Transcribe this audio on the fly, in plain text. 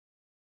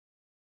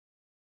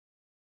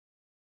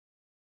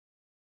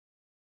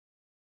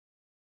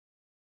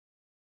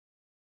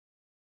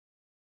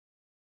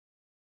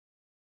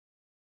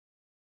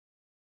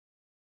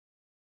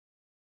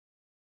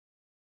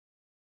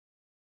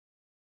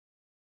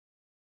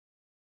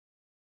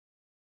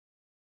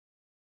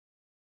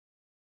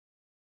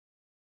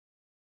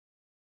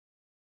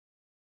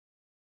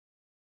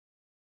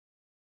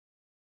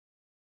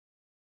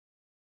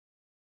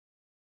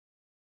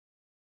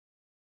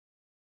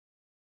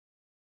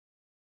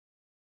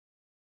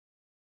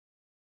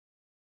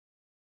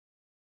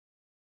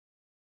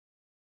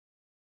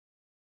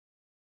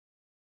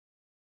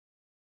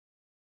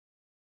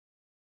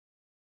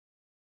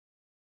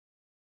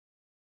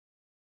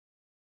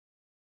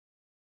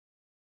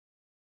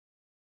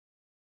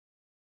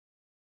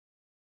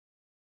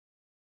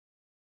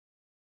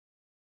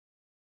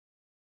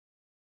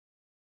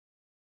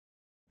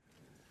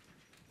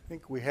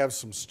think we have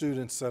some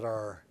students that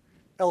are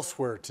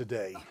elsewhere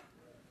today.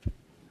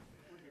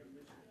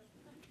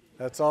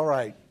 That's all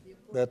right.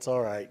 That's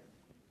all right.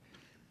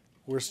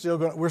 We're still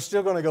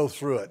going to go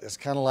through it. It's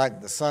kind of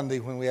like the Sunday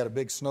when we had a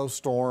big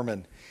snowstorm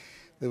and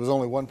there was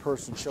only one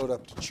person showed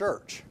up to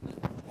church.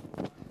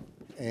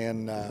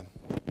 And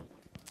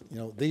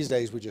these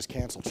days we just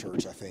cancel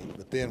church, I think.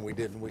 But then we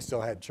didn't. We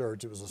still had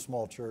church. It was a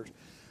small church.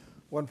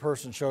 One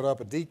person showed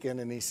up, a deacon,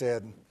 and he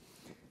said,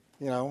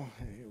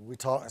 we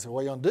talked. I said,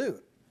 what are you going to do?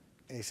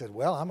 And he said,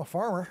 well, I'm a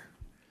farmer.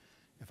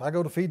 If I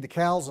go to feed the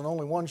cows and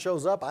only one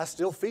shows up, I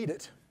still feed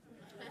it.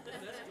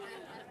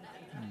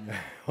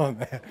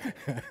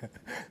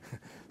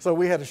 So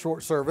we had a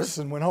short service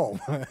and went home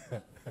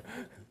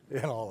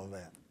and all of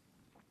that.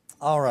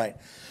 All right.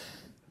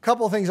 A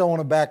couple of things I want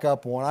to back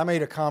up on. I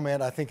made a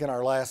comment, I think, in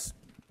our last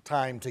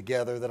time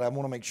together that I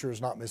want to make sure is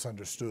not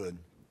misunderstood.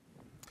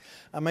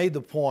 I made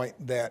the point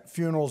that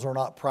funerals are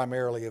not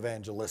primarily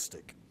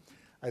evangelistic.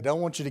 I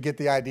don't want you to get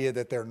the idea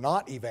that they're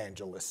not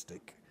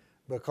evangelistic,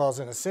 because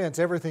in a sense,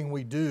 everything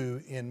we do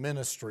in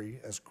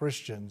ministry as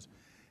Christians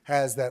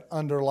has that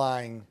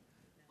underlying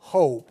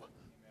hope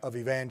of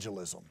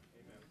evangelism.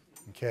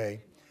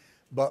 Okay?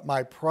 But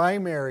my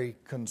primary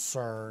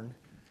concern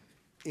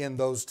in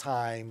those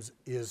times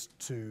is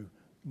to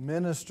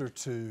minister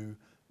to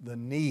the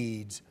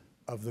needs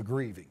of the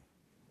grieving.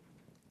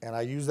 And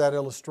I use that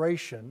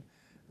illustration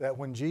that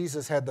when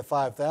Jesus had the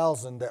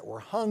 5,000 that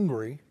were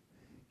hungry,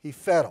 he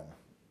fed them.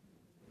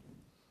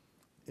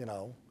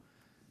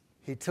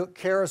 He took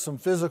care of some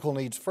physical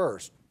needs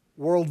first.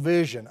 World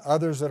Vision,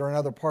 others that are in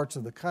other parts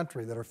of the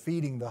country that are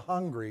feeding the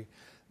hungry,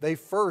 they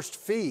first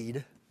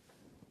feed,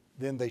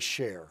 then they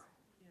share.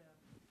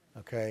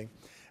 Okay?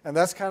 And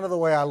that's kind of the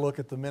way I look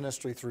at the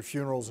ministry through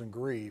funerals and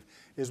grief,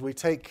 is we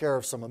take care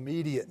of some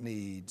immediate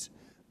needs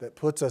that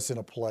puts us in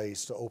a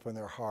place to open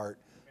their heart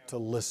to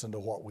listen to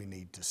what we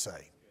need to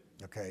say.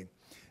 Okay?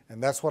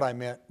 And that's what I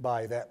meant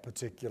by that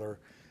particular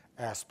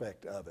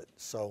aspect of it.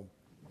 So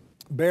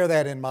bear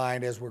that in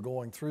mind as we're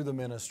going through the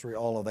ministry,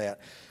 all of that.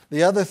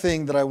 The other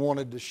thing that I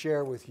wanted to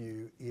share with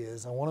you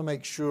is I want to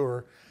make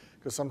sure,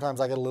 because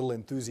sometimes I get a little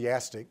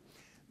enthusiastic,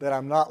 that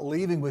I'm not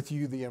leaving with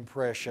you the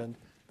impression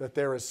that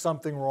there is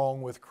something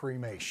wrong with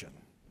cremation.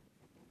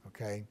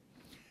 Okay?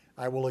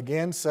 I will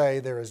again say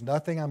there is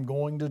nothing I'm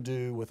going to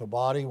do with a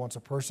body once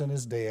a person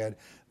is dead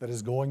that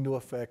is going to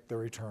affect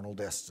their eternal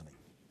destiny.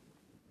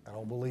 I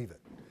don't believe it.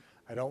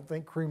 I don't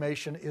think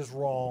cremation is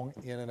wrong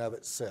in and of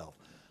itself.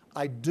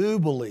 I do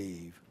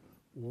believe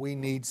we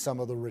need some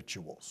of the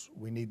rituals.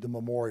 We need the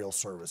memorial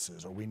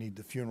services, or we need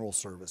the funeral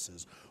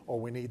services, or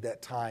we need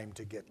that time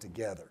to get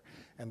together.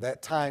 And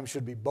that time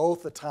should be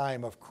both a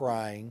time of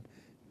crying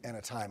and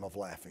a time of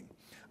laughing.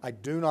 I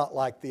do not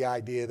like the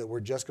idea that we're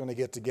just going to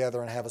get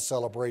together and have a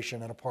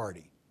celebration and a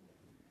party.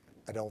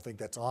 I don't think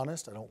that's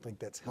honest. I don't think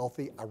that's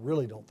healthy. I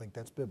really don't think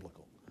that's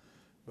biblical,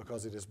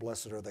 because it is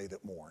blessed are they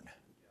that mourn,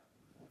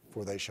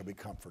 for they shall be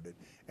comforted.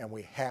 And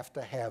we have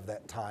to have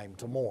that time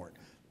to mourn.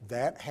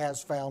 That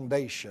has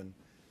foundation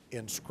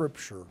in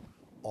Scripture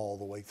all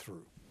the way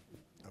through.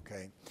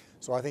 Okay?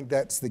 So I think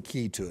that's the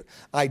key to it.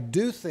 I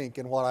do think,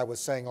 in what I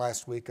was saying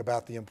last week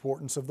about the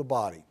importance of the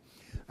body,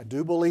 I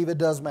do believe it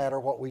does matter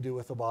what we do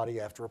with the body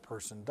after a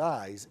person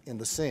dies, in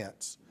the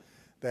sense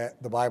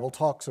that the Bible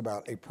talks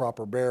about a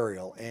proper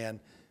burial and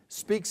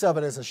speaks of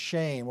it as a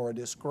shame or a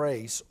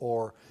disgrace,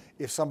 or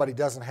if somebody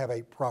doesn't have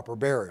a proper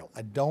burial.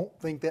 I don't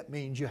think that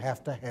means you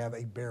have to have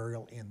a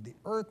burial in the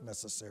earth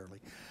necessarily.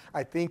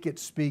 I think it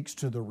speaks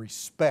to the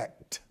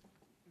respect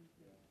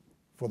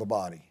for the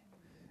body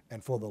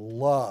and for the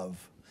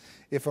love.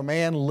 If a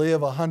man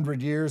live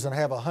 100 years and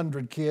have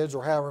 100 kids,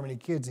 or however many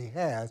kids he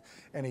has,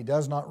 and he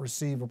does not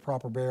receive a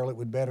proper burial, it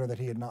would better that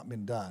he had not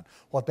been done.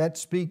 What that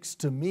speaks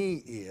to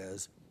me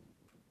is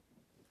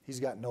he's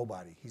got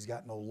nobody. He's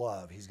got no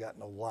love. He's got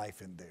no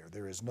life in there.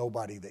 There is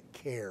nobody that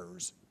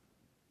cares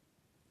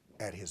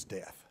at his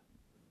death.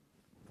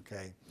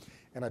 Okay?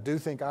 And I do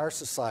think our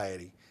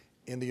society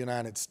in the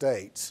United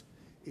States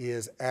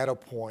is at a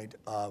point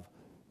of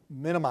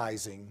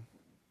minimizing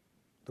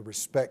the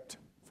respect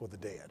for the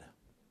dead.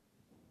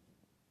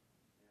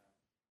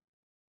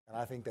 And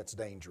I think that's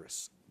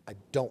dangerous. I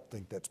don't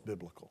think that's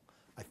biblical.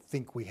 I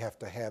think we have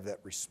to have that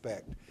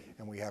respect,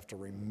 and we have to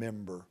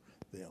remember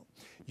them.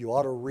 You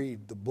ought to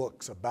read the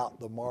books about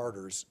the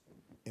martyrs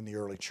in the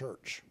early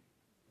church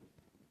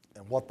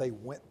and what they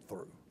went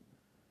through.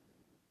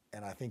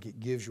 And I think it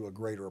gives you a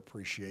greater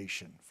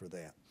appreciation for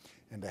that,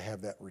 and to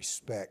have that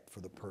respect for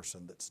the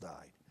person that's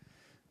died.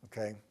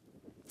 Okay?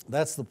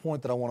 That's the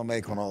point that I want to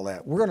make on all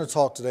that. We're going to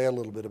talk today a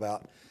little bit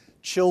about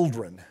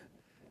children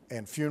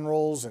and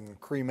funerals and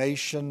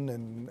cremation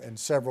and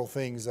several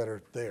things that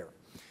are there.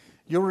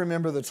 You'll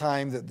remember the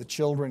time that the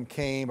children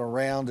came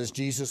around as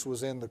Jesus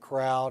was in the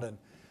crowd, and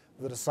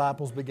the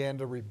disciples began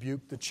to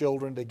rebuke the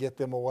children to get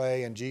them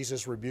away, and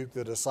Jesus rebuked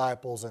the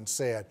disciples and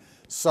said,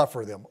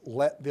 "Suffer them,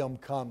 let them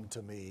come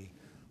to me,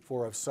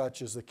 for of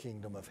such is the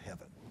kingdom of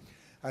heaven."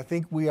 I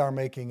think we are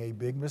making a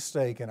big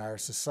mistake in our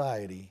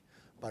society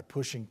by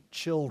pushing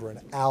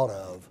children out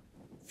of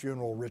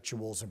funeral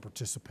rituals and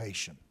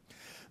participation.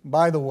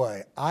 By the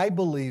way, I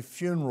believe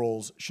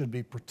funerals should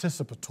be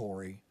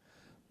participatory,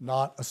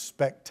 not a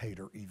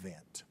spectator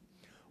event.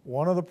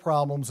 One of the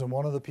problems, and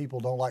one of the people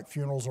don't like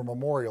funerals or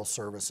memorial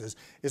services,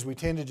 is we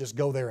tend to just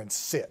go there and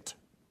sit.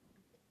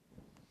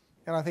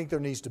 And I think there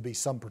needs to be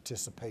some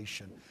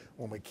participation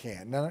when we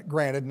can. Now,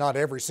 granted, not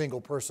every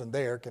single person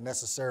there can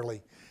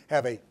necessarily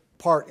have a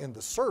part in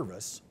the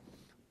service,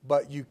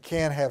 but you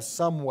can have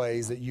some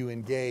ways that you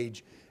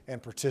engage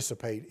and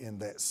participate in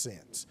that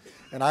sense.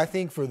 And I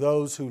think for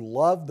those who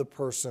love the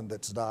person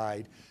that's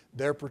died,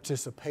 their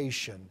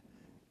participation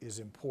is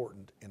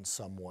important in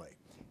some way,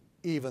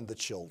 even the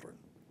children.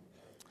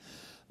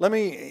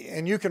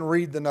 And you can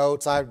read the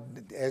notes. I,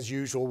 as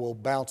usual, will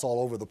bounce all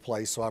over the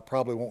place, so I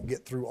probably won't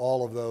get through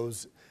all of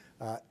those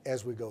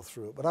as we go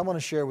through it. But I want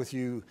to share with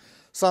you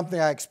something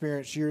I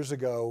experienced years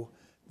ago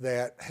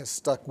that has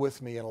stuck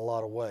with me in a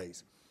lot of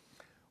ways.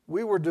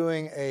 We were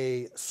doing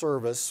a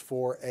service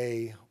for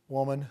a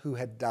woman who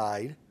had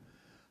died.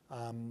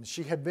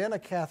 She had been a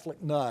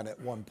Catholic nun at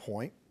one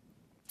point,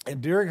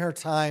 and during her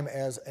time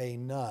as a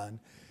nun,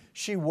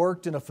 she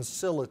worked in a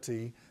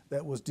facility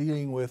that was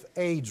dealing with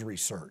AIDS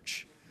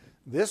research.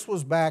 This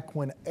was back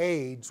when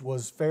AIDS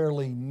was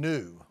fairly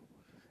new,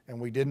 and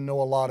we didn't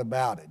know a lot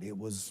about it. It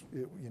was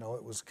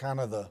kind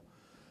of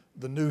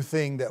the new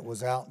thing that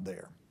was out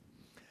there.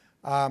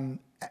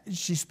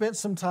 She spent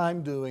some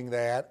time doing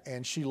that,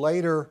 and she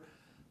later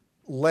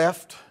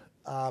left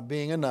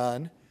being a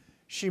nun.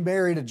 She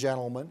married a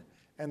gentleman,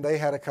 and they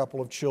had a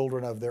couple of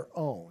children of their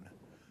own.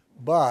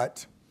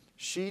 But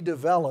she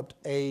developed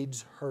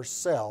AIDS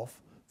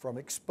herself from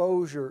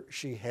exposure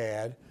she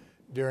had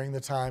during the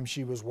time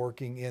she was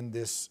working in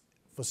this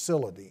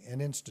facility, an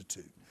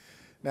institute.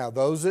 Now,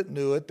 those that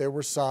knew it, there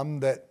were some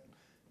that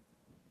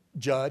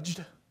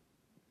judged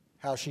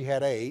how she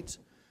had AIDS.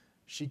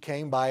 She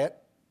came by it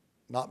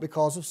not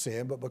because of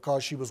sin, but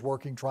because she was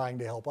working trying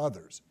to help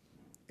others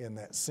in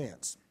that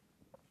sense.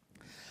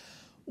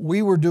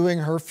 We were doing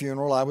her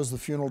funeral. I was the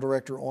funeral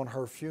director on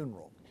her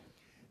funeral.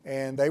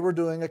 And they were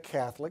doing a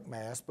Catholic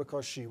Mass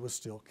because she was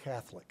still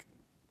Catholic.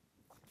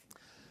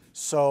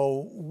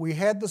 So we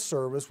had the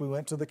service. We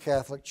went to the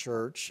Catholic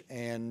Church,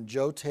 and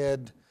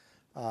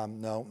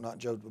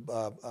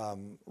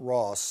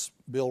Ross,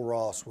 Bill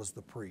Ross was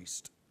the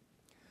priest.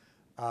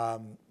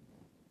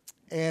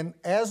 And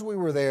as we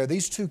were there,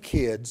 these two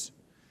kids,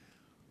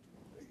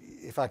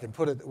 if I can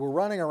put it, were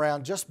running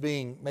around just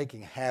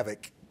making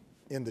havoc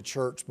in the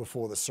church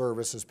before the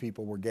service as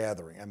people were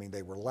gathering. I mean,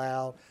 they were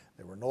loud,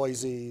 they were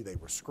noisy, they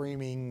were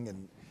screaming,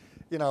 and,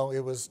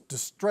 it was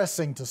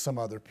distressing to some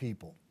other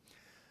people.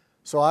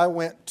 So I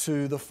went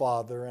to the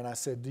father and I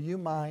said, "Do you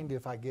mind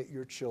if I get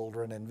your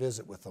children and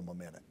visit with them a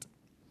minute?"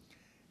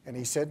 And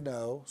he said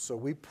no. So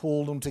we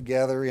pulled them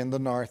together in the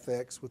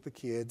narthex with the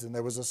kids, and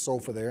there was a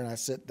sofa there, and I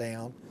sat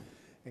down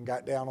and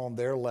got down on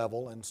their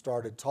level and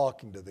started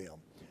talking to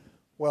them.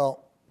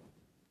 Well,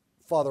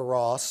 Father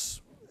Ross,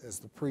 as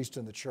the priest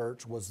in the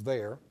church, was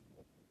there,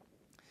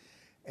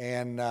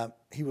 and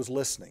he was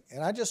listening.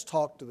 And I just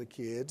talked to the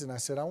kids, and I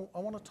said, I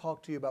want to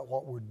talk to you about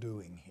what we're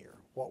doing here,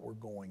 what we're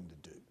going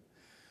to do.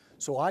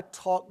 So I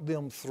talked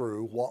them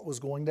through what was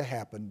going to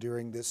happen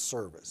during this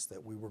service,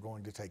 that we were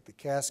going to take the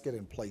casket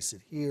and place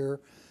it here,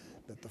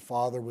 that the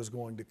Father was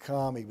going to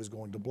come, he was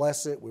going to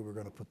bless it, we were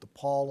going to put the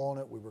pall on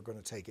it, we were going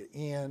to take it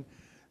in,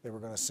 they were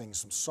going to sing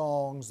some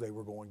songs, they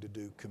were going to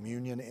do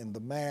communion in the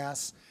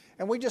Mass,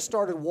 and we just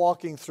started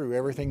walking through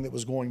everything that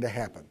was going to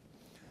happen.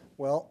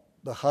 Well,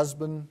 the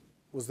husband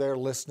was there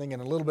listening,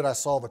 and a little bit I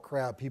saw the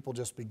crowd, people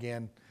just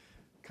began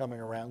coming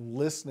around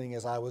listening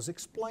as I was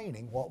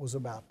explaining what was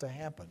about to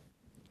happen.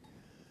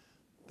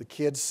 The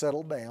kids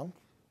settled down.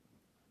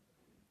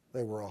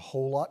 They were a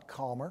whole lot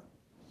calmer.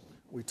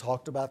 We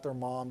talked about their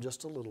mom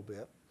just a little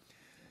bit.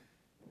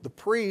 The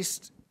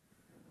priest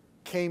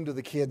came to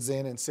the kids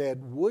in and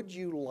said, "Would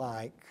you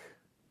like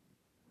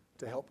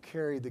to help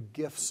carry the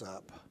gifts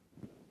up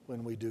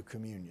when we do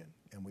communion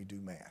and we do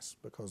Mass?"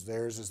 Because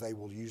theirs is they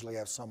will usually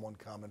have someone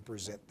come and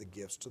present the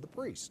gifts to the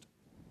priest.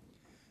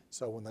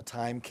 So when the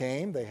time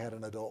came, they had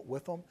an adult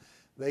with them.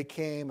 They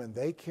came and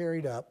they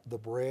carried up the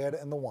bread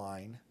and the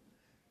wine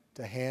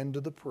to hand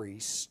to the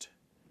priest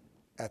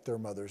at their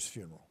mother's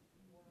funeral.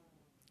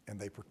 And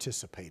they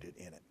participated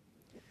in it.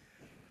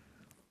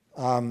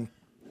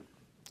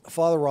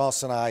 Father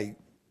Ross and I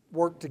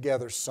worked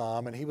together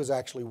some, and he was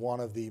actually one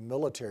of the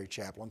military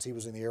chaplains. He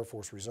was in the Air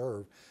Force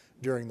Reserve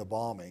during the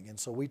bombing, and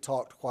so we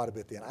talked quite a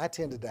bit then. I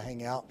tended to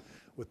hang out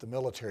with the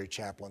military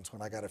chaplains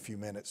when I got a few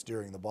minutes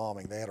during the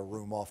bombing. They had a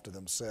room off to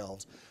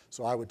themselves,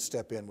 so I would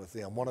step in with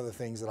them. One of the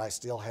things that I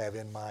still have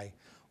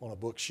on a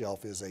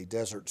bookshelf is a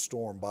Desert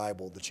Storm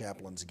Bible the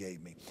chaplains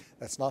gave me.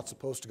 That's not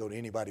supposed to go to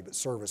anybody but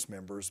service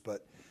members,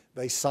 but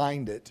they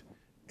signed it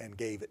and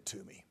gave it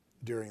to me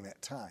during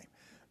that time.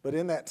 But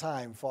in that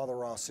time, Father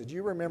Ross said,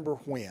 "You remember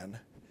when?"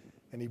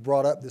 And he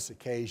brought up this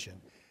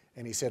occasion,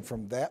 and he said,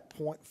 "From that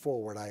point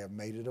forward, I have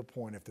made it a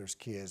point, if there's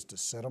kids, to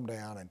sit them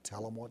down and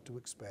tell them what to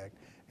expect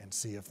and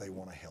see if they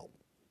want to help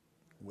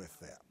with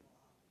that."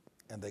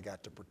 and they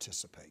got to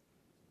participate.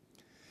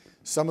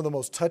 Some of the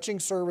most touching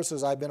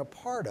services I've been a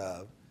part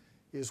of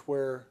is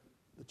where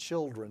the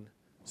children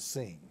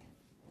sing.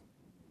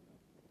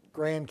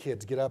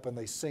 Grandkids get up and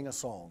they sing a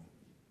song,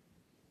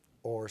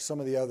 or some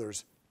of the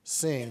others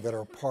sing that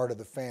are part of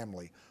the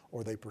family,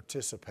 or they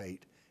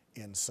participate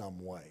in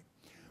some way.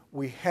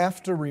 We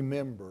have to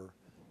remember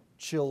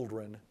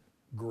children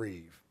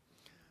grieve.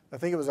 I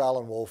think it was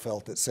Alan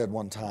Wolfelt that said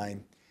one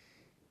time,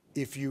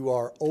 if you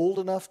are old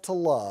enough to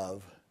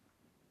love,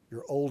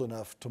 you're old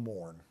enough to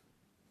mourn.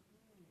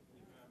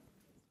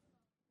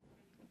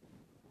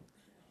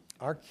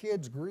 Our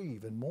kids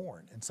grieve and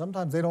mourn, and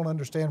sometimes they don't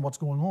understand what's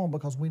going on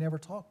because we never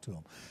talk to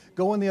them.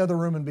 Go in the other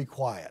room and be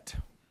quiet.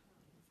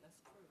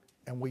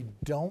 And we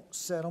don't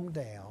set them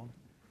down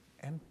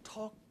and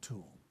talk to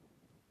them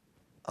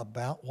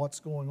about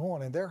what's going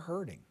on, and they're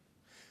hurting,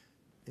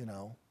 you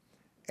know.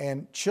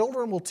 And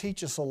children will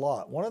teach us a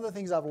lot. One of the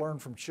things I've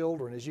learned from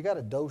children is you got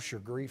to dose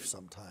your grief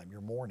sometime,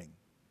 your mourning.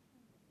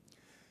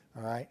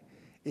 All right?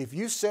 If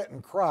you sit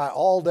and cry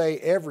all day,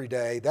 every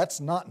day,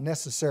 that's not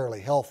necessarily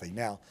healthy.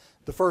 Now,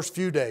 the first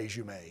few days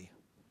you may,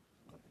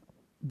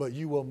 but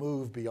you will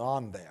move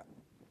beyond that.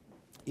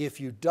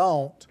 If you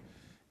don't,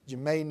 you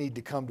may need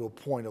to come to a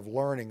point of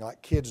learning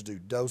like kids do,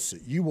 dose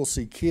it. You will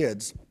see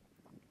kids,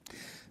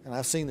 and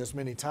I've seen this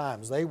many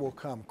times, they will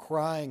come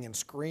crying and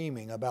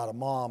screaming about a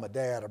mom, a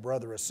dad, a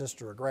brother, a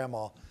sister, a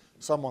grandma,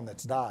 someone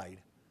that's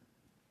died.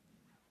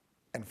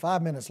 And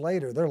 5 minutes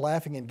later, they're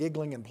laughing and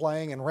giggling and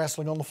playing and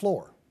wrestling on the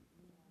floor.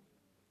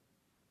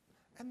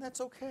 And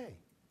that's okay.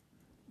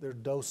 They're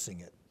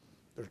dosing it.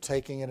 They're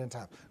taking it in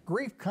time.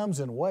 Grief comes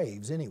in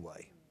waves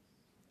anyway.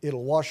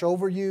 It'll wash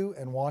over you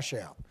and wash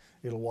out.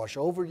 It'll wash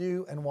over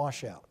you and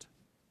wash out.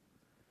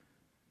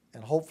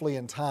 And hopefully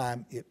in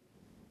time it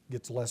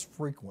gets less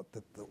frequent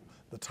that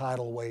the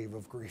tidal wave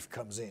of grief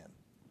comes in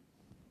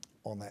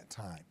on that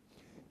time.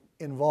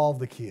 Involve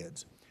the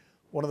kids.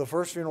 One of the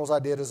first funerals I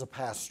did as a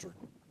pastor,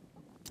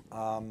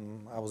 I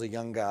was a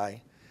young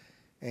guy,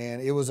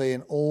 and it was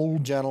an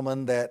old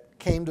gentleman that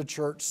came to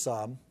church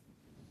some.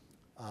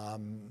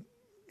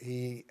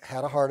 He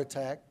had a heart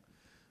attack,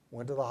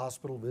 went to the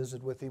hospital,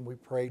 visited with him, we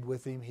prayed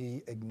with him.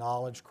 He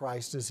acknowledged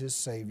Christ as his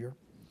Savior.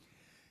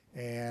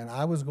 And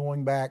I was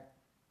going back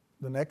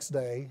the next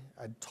day.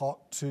 I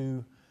talked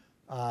to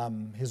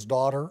his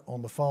daughter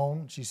on the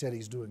phone. She said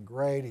he's doing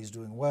great, he's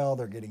doing well,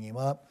 they're getting him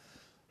up.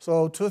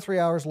 So 2 or 3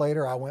 hours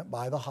later, I went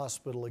by the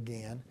hospital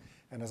again.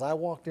 And as I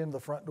walked into the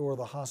front door of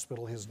the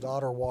hospital, his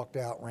daughter walked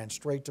out, ran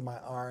straight to my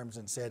arms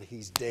and said,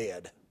 "He's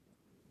dead."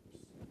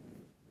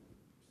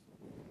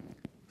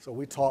 So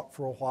we talked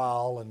for a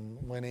while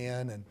and went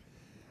in, and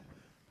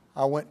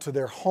I went to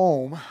their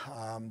home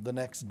the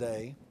next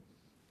day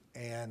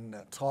and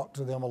talked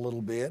to them a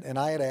little bit. And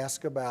I had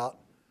asked about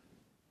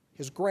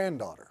his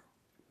granddaughter.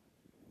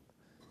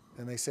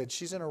 And they said,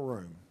 "She's in her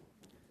room."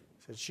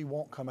 Said, "She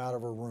won't come out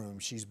of her room.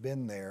 She's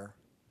been there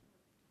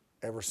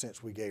ever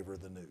since we gave her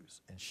the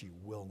news, and she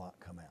will not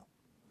come out."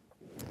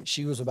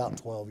 She was about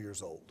 12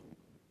 years old.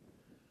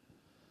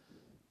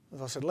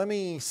 So I said, "Let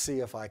me see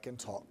if I can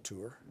talk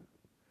to her."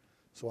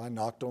 So I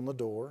knocked on the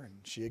door,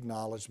 and she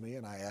acknowledged me,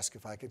 and I asked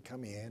if I could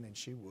come in, and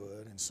she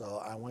would. And so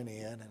I went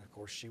in, and of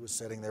course she was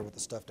sitting there with the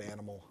stuffed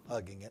animal,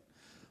 hugging it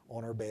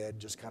on her bed,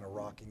 just kind of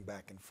rocking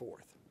back and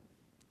forth.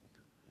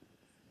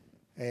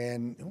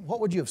 And what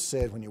would you have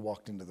said when you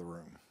walked into the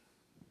room?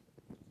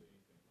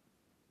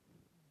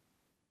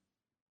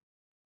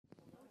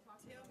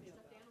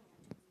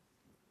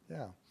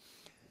 Yeah.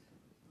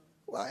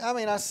 Well, I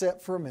mean, I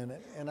sat for a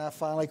minute, and I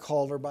finally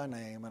called her by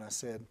name, and I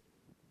said,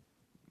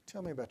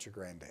 "Tell me about your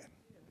granddad."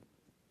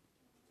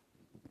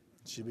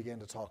 She began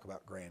to talk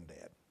about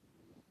Granddad,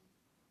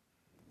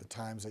 the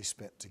times they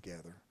spent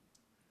together,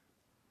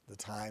 the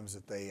times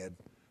that they had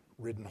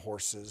ridden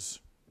horses,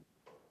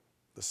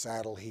 the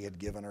saddle he had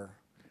given her.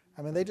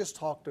 I mean, they just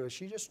talked to her.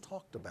 She just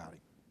talked about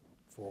him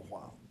for a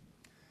while.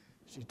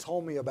 She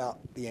told me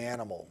about the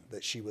animal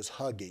that she was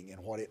hugging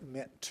and what it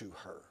meant to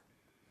her,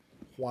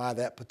 why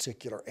that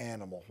particular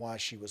animal, why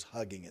she was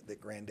hugging it,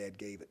 that Granddad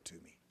gave it to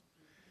me.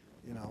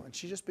 You know, and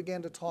she just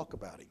began to talk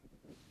about him.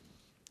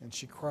 And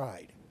she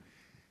cried.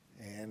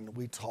 And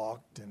we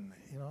talked, and,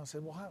 you know, I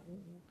said, "Well,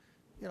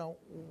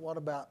 what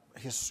about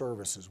his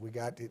services? We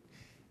got it.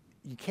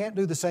 You can't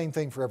do the same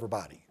thing for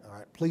everybody, all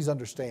right? Please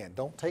understand.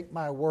 Don't take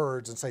my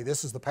words and say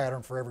this is the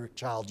pattern for every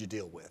child you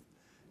deal with,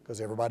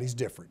 because everybody's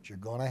different. You're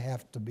going to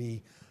have to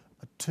be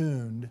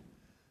attuned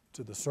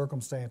to the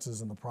circumstances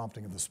and the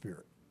prompting of the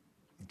Spirit,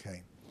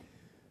 okay?"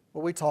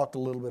 Well, we talked a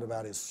little bit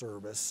about his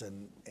service,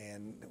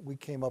 and we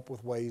came up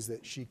with ways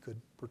that she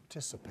could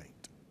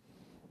participate.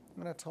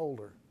 And I told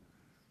her,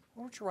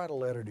 "Why don't you write a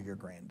letter to your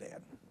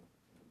granddad?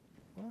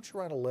 Why don't you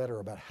write a letter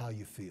about how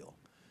you feel?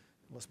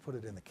 Let's put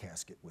it in the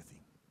casket with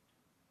him."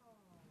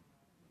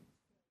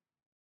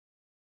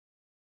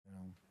 You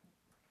know?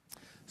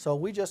 So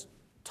we just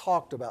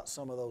talked about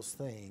some of those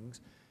things,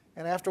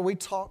 and after we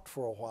talked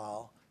for a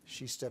while,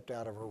 she stepped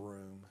out of her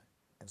room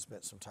and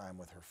spent some time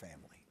with her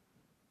family.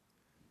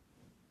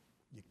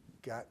 You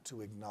got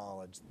to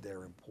acknowledge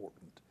they're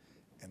important.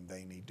 and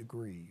they need to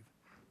grieve,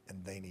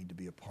 and they need to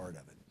be a part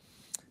of it.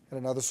 In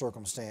another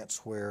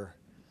circumstance where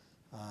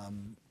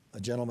a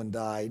gentleman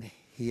died,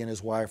 he and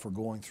his wife were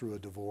going through a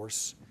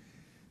divorce.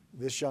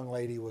 This young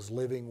lady was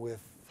living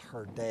with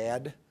her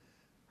dad.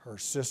 Her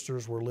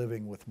sisters were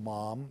living with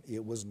mom.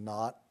 It was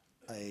not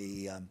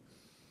a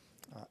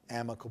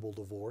amicable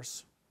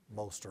divorce.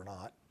 Most are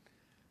not.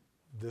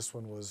 This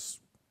one was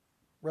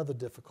rather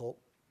difficult.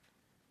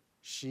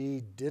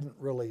 She didn't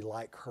really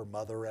like her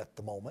mother at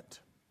the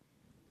moment.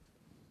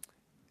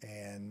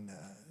 And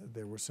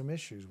there were some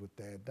issues with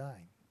Dad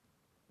dying.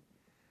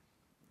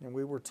 And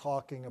we were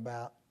talking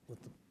about,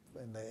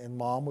 and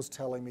Mom was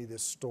telling me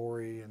this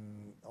story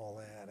and all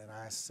that, and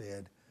I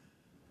said,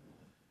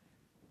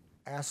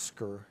 ask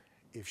her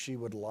if she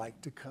would like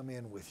to come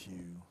in with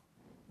you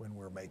when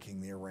we're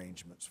making the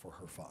arrangements for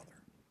her father.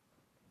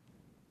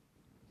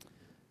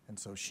 And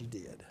so she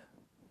did.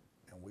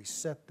 And we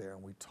sat there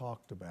and we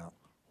talked about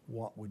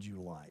what would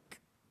you like,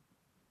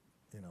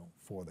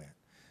 for that.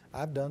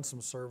 I've done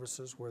some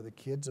services where the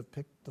kids have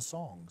picked the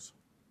songs.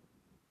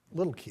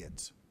 Little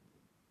kids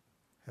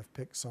have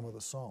picked some of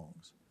the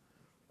songs.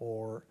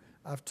 Or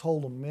I've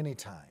told them many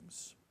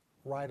times,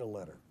 write a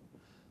letter.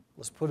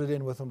 Let's put it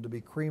in with them to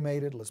be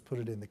cremated. Let's put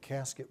it in the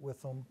casket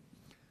with them.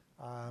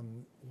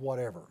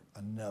 Whatever,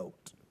 a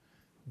note.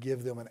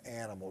 Give them an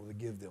animal to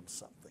give them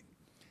something.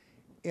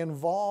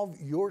 Involve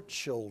your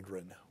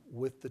children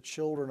with the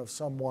children of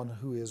someone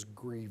who is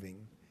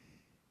grieving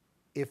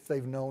if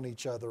they've known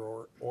each other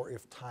or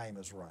if time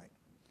is right.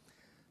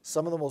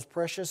 Some of the most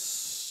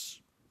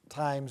precious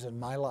times in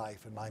my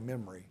life, in my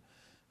memory,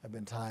 have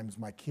been times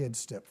my kids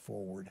stepped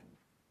forward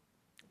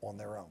on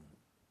their own.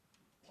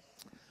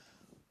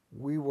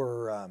 We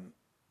were,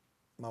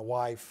 my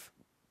wife,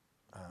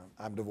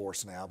 I'm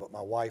divorced now, but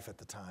my wife at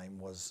the time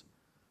was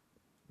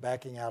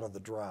backing out of the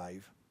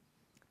drive,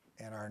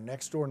 and our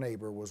next door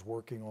neighbor was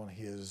working on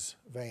his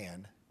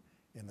van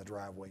in the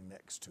driveway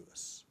next to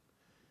us.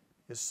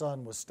 His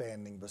son was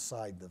standing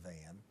beside the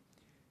van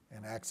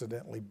and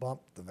accidentally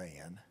bumped the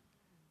van,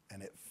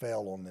 and it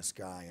fell on this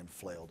guy and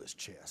flailed his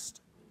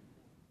chest,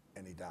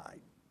 and he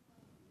died.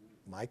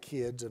 My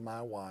kids and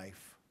my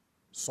wife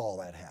saw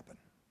that happen.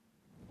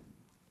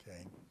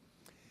 Okay.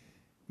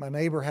 My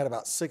neighbor had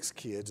about 6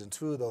 kids, and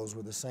 2 of those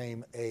were the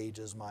same age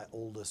as my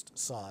oldest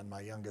son.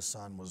 My youngest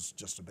son was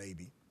just a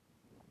baby,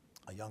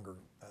 a younger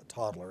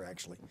toddler,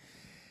 actually.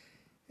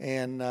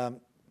 And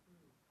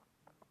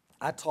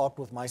I talked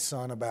with my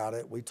son about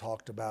it. We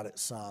talked about it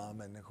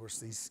some, and of course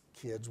these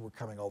kids were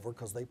coming over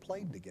because they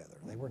played together.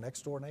 They were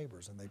next door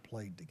neighbors, and they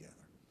played together.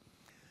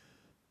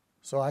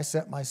 So I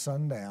sat my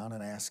son down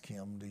and asked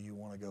him, do you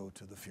want to go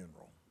to the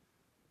funeral?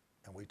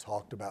 And we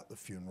talked about the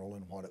funeral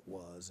and what it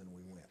was, and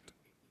we went.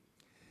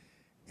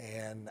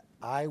 And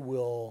I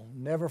will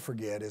never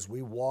forget, as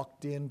we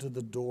walked into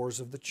the doors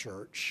of the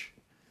church,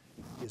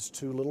 his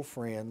 2 little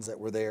friends that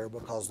were there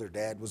because their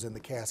dad was in the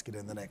casket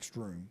in the next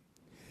room,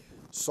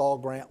 saw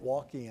Grant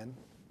walk in.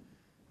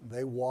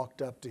 They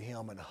walked up to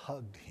him and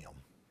hugged him.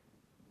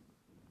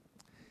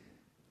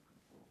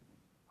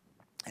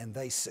 And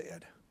they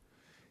said,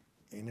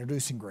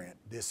 introducing Grant,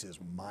 this is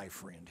my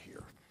friend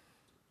here.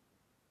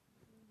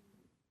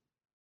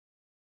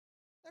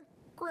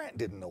 Grant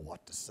didn't know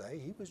what to say.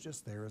 He was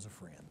just there as a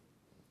friend.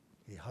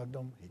 He hugged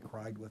them. He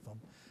cried with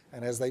them.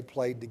 And as they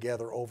played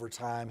together over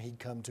time, he'd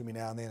come to me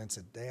now and then and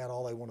said, Dad,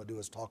 all they want to do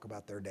is talk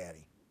about their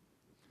daddy.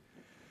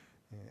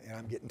 And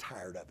I'm getting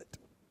tired of it.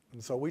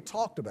 And so we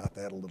talked about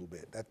that a little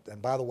bit.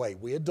 And by the way,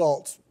 we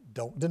adults,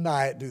 don't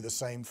deny it, do the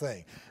same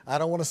thing. I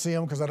don't want to see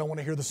them because I don't want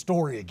to hear the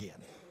story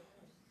again.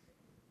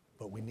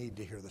 But we need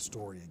to hear the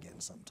story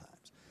again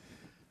sometimes.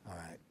 All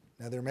right.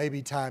 Now, there may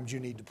be times you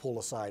need to pull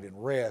aside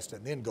and rest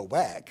and then go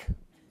back.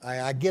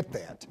 I get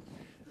that.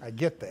 I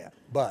get that.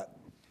 But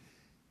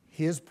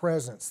his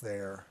presence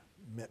there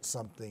meant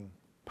something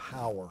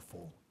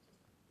powerful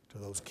to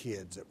those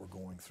kids that were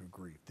going through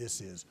grief. This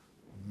is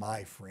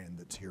my friend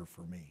that's here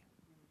for me.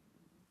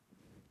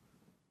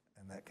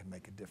 And that can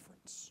make a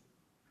difference.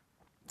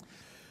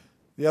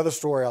 The other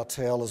story I'll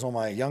tell is on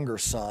my younger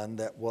son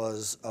that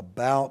was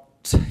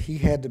he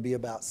had to be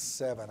about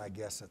 7, I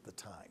guess, at the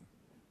time.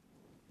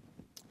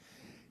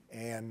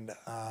 And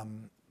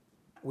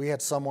we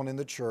had someone in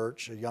the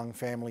church, a young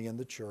family in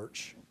the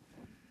church,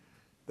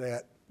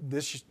 that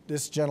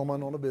this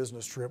gentleman on a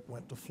business trip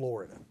went to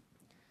Florida.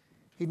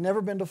 He'd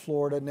never been to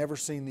Florida, never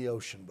seen the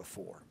ocean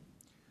before.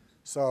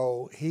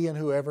 So he and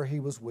whoever he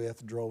was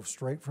with drove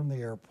straight from the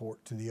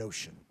airport to the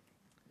ocean.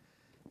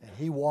 And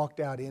he walked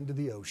out into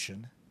the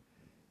ocean.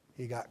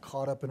 He got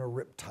caught up in a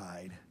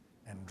riptide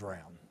and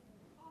drowned.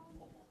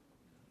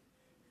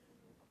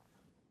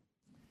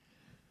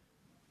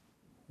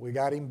 We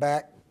got him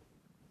back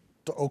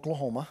to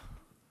Oklahoma,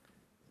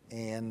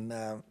 and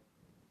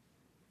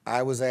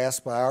I was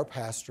asked by our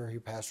pastor.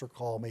 Pastor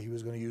called me. He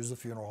was going to use the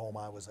funeral home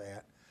I was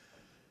at.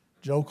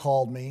 Joe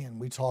called me, and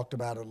we talked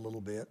about it a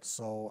little bit,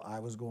 so I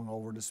was going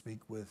over to speak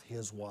with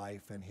his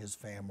wife and his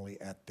family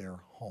at their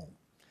home.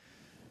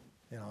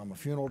 I'm a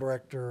funeral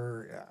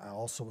director. I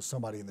also was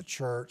somebody in the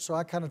church. So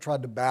I kind of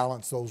tried to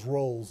balance those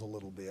roles a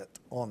little bit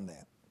on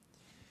that.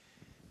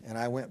 And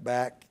I went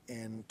back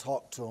and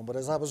talked to him. But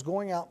as I was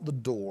going out the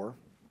door,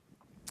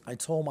 I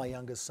told my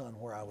youngest son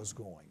where I was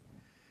going.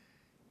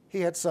 He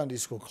had Sunday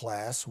school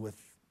class with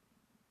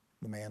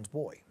the man's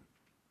boy.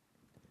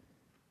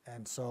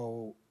 And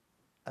so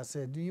I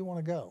said, do you want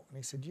to go? And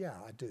he said, yeah,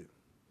 I do.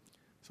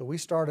 So we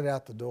started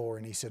out the door,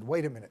 and he said,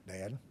 wait a minute,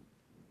 Dad.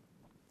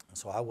 And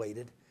so I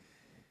waited.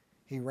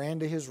 He ran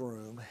to his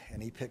room,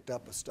 and he picked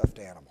up a stuffed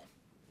animal.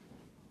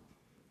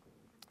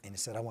 And he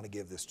said, I want to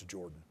give this to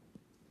Jordan.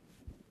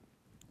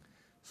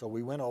 So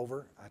we went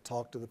over. I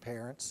talked to the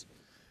parents.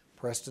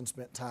 Preston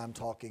spent time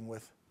talking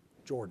with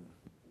Jordan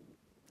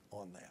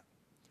on that.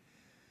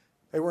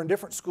 They were in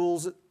different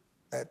schools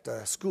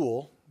at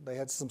school. They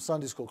had some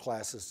Sunday school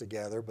classes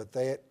together, but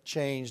they had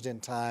changed in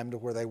time to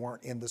where they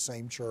weren't in the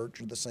same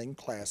church or the same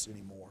class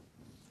anymore.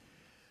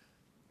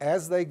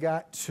 As they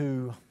got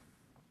to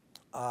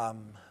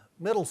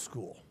middle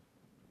school,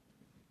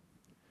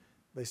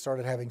 they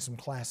started having some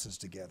classes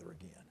together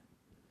again.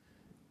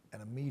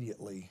 And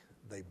immediately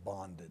they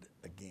bonded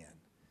again.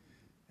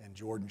 And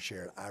Jordan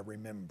shared, I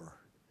remember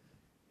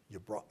you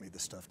brought me the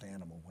stuffed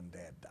animal when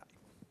Dad died.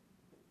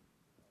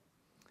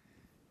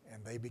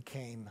 And they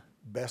became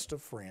best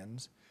of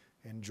friends,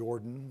 and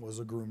Jordan was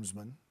a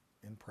groomsman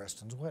in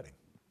Preston's wedding.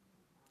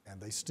 And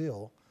they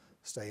still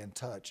stay in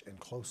touch and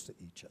close to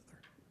each other.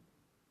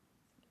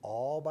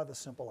 All by the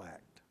simple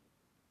act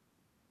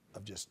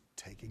of just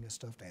taking a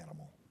stuffed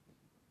animal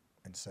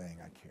and saying,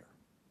 I care.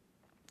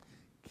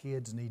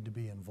 Kids need to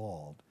be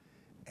involved,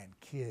 and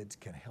kids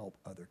can help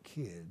other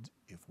kids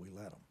if we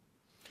let them.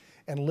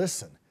 And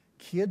listen,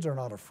 kids are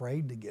not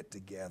afraid to get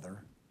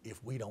together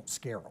if we don't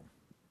scare them.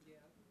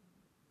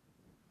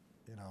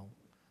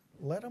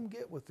 Let them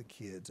get with the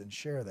kids and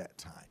share that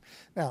time.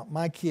 Now,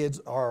 my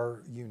kids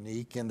are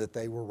unique in that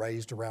they were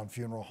raised around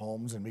funeral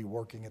homes and me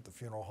working at the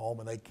funeral home,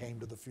 and they came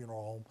to the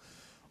funeral home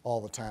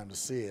all the time to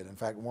see it. In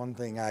fact, one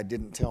thing I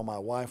didn't tell my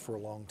wife for a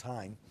long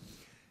time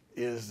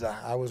is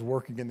I was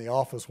working in the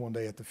office one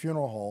day at the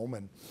funeral home,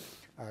 and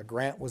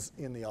Grant was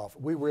in the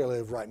office. We really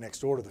lived right next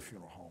door to the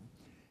funeral home,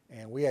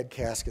 and we had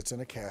caskets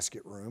in a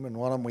casket room, and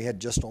one of them we had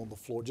just on the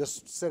floor,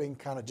 just sitting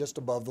kind of just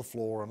above the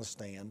floor on a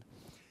stand.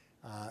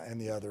 And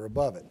the other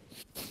above it.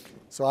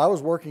 So I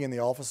was working in the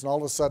office, and all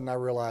of a sudden I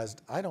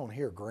realized I don't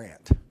hear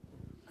Grant.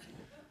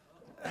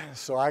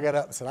 So I got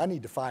up and said, I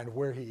need to find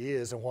where he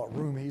is and what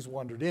room he's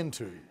wandered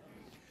into.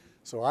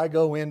 So I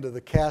go into the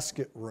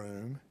casket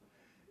room,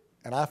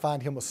 and I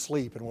find him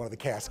asleep in one of the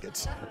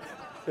caskets.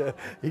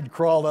 He'd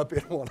crawled up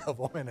in one of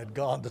them and had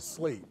gone to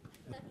sleep.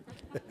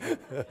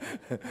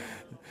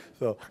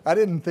 So I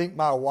didn't think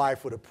my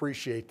wife would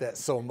appreciate that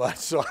so much,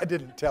 so I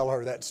didn't tell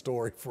her that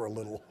story for a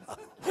little while.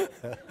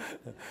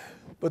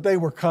 But they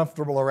were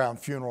comfortable around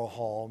funeral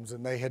homes,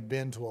 and they had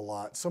been to a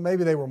lot, so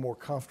maybe they were more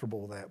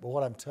comfortable with that. But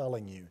what I'm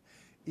telling you,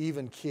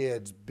 even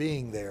kids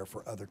being there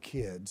for other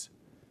kids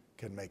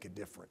can make a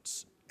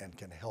difference and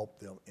can help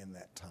them in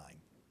that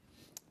time.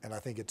 And I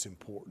think it's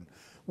important.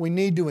 We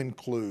need to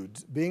include,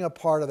 being a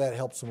part of that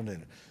helps them in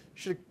it.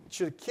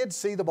 Should a kid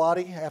see the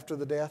body after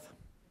the death?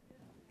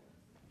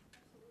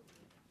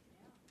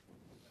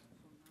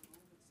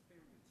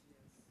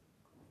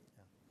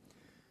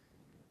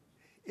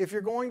 If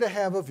you're going to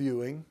have a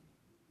viewing,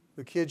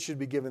 the kids should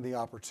be given the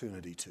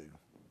opportunity to.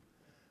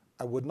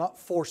 I would not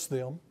force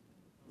them.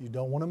 You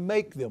don't want to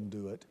make them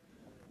do it,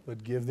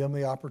 but give them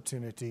the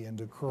opportunity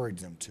and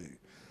encourage them to.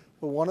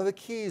 But one of the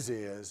keys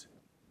is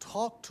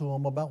talk to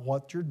them about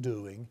what you're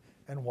doing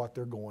and what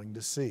they're going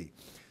to see.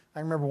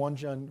 I remember I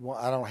don't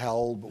know how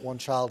old, but one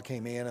child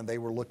came in and they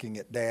were looking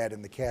at Dad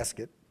in the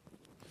casket.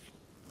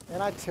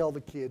 And I tell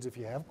the kids, if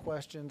you have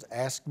questions,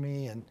 ask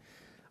me. And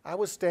I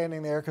was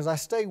standing there because I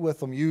stay with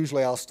them.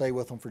 Usually I'll stay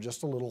with them for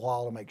just a little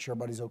while to make sure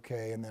everybody's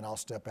okay, and then I'll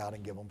step out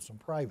and give them some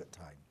private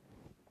time.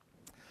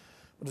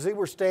 But as they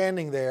were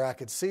standing there, I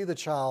could see the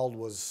child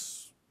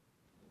was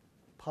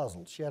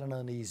puzzled. She had an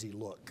uneasy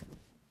look.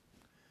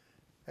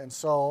 And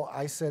so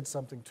I said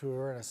something to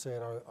her, and I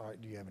said, all right,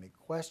 do you have any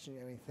question,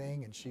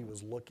 anything? And she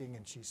was looking,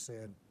 and she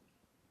said,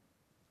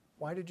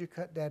 why did you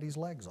cut Daddy's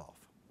legs off?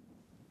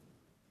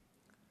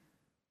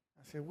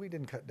 I said, we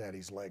didn't cut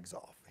Daddy's legs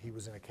off. He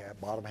was in a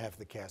bottom half of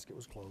the casket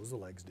was closed, the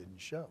legs didn't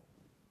show.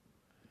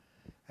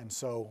 And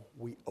so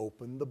we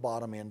opened the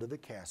bottom end of the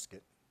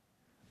casket,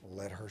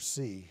 let her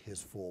see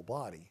his full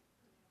body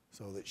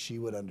so that she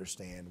would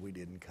understand we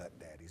didn't cut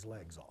Daddy's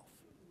legs off.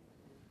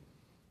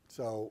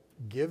 So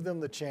give them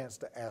the chance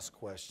to ask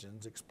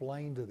questions,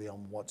 explain to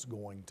them what's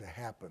going to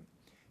happen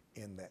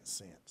in that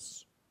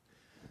sense.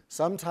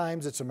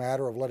 Sometimes it's a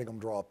matter of letting them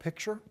draw a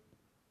picture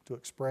to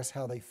express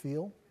how they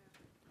feel,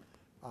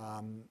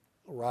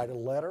 write a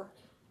letter,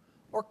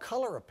 or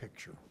color a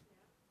picture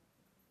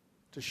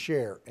to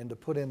share and to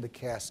put in the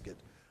casket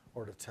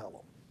or to tell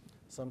them.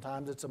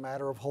 Sometimes it's a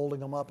matter of holding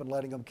them up and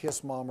letting them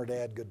kiss Mom or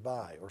Dad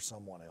goodbye or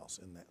someone else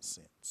in that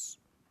sense.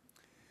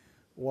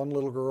 One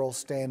little girl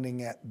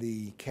standing at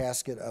the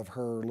casket of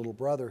her little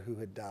brother who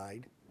had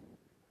died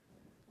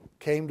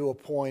came to a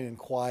point in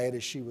quiet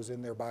as she was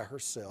in there by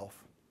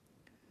herself,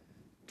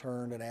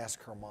 turned and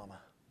asked her mama,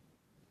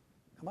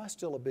 "Am I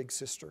still a big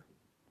sister?"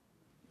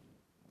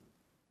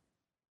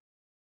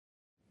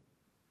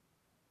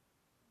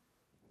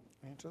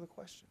 Answer the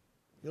question.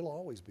 You'll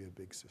always be a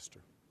big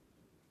sister.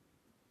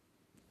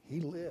 He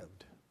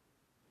lived.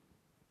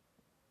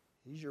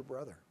 He's your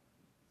brother.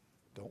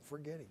 Don't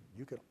forget him.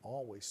 You can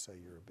always say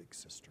you're a big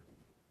sister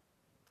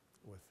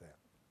with that.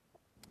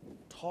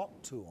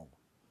 Talk to them.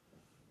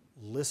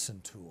 Listen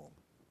to them.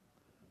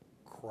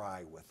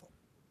 Cry with them.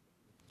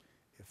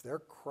 If they're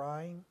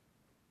crying,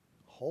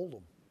 hold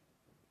them.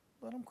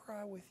 Let them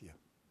cry with you.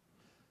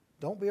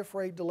 Don't be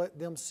afraid to let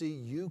them see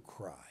you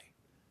cry,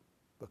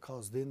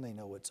 because then they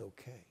know it's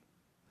okay.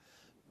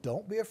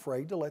 Don't be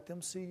afraid to let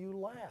them see you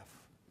laugh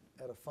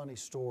at a funny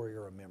story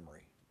or a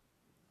memory,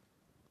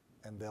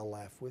 and they'll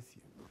laugh with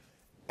you.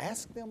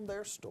 Ask them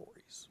their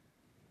stories,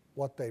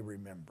 what they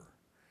remember,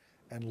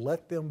 and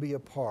let them be a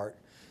part.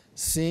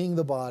 Seeing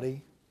the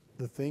body,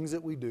 the things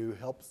that we do,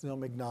 helps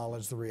them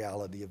acknowledge the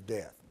reality of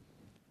death.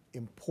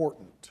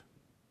 Important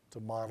to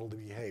model the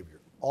behavior.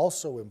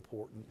 Also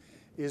important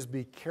is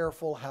be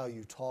careful how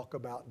you talk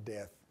about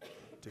death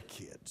to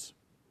kids.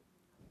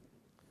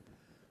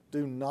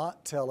 Do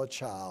not tell a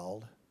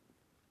child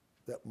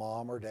that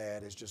mom or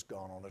dad has just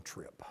gone on a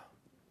trip.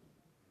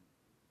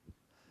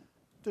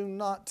 Do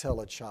not tell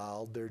a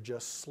child they're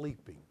just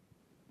sleeping.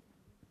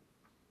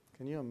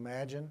 Can you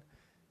imagine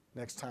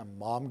next time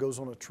mom goes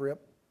on a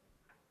trip,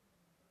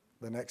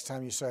 the next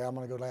time you say, "I'm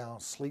going to go down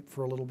and sleep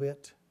for a little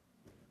bit,"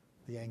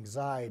 the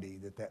anxiety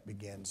that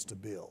begins to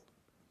build.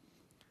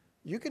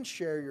 You can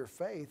share your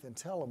faith and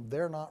tell them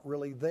they're not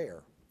really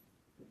there.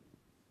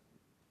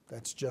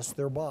 That's just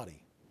their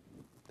body.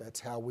 That's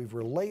how we've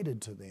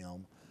related to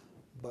them.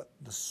 But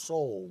the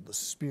soul, the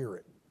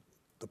spirit,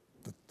 the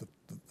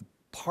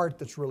part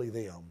that's really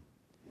them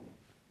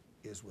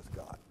is with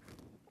God.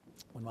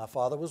 When my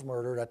father was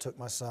murdered, I took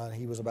my son.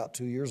 He was about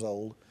 2 years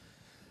old.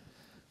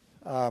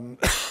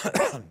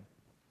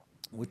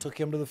 We took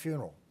him to the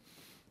funeral.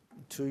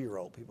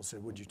 2-year-old. People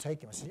said, "Would you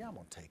take him?" I said, "Yeah, I'm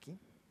going to take him."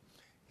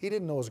 He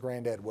didn't know his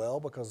granddad well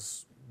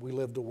because we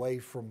lived away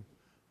from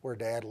where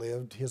Dad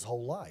lived his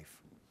whole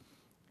life.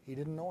 He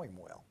didn't know him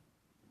well.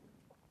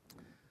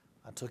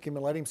 I took him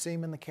and let him see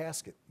him in the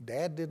casket.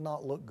 Dad did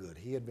not look good.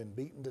 He had been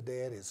beaten to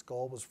death. His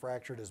skull was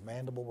fractured. His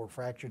mandible was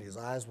fractured. His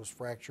eyes was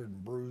fractured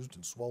and bruised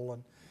and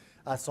swollen.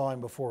 I saw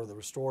him before the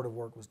restorative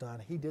work was done.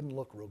 He didn't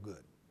look real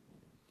good.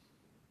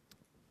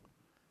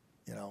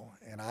 You know,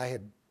 and I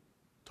had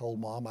told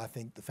Mom, "I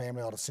think the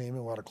family ought to see him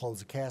and we ought to close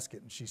the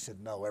casket." And she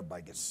said, "No,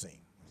 everybody gets to see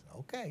him." I said,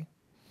 "Okay."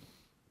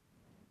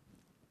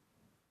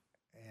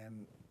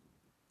 And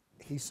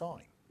he saw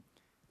him.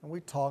 And we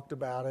talked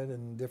about it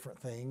and different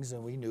things,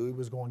 and we knew he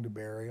was going to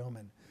bury him.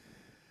 And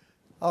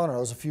I don't know, it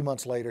was a few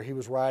months later, he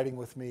was riding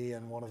with me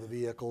in one of the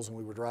vehicles, and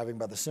we were driving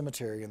by the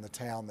cemetery in the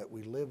town that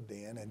we lived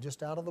in. And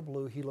just out of the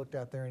blue, he looked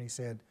out there and he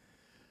said,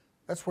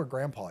 "That's where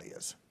Grandpa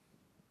is."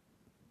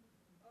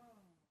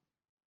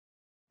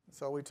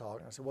 So we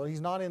talked. I said, "Well,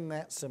 he's not in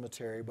that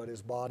cemetery, but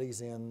his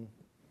body's in,"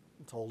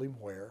 told him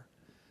where.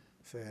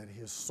 Said,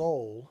 "His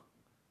soul,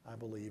 I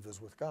believe, is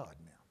with God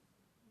now."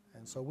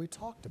 And so we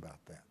talked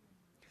about that.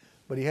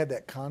 But he had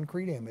that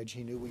concrete image.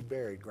 He knew we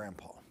buried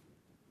Grandpa.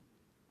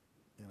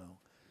 You know,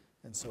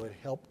 and so it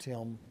helped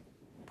him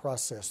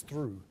process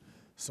through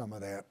some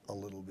of that a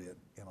little bit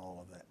in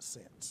all of that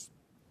sense.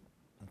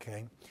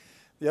 Okay?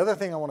 The other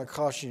thing I want to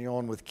caution you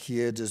on with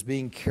kids is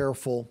being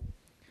careful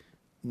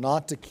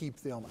not to keep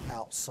them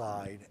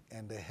outside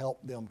and to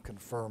help them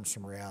confirm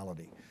some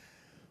reality.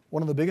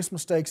 One of the biggest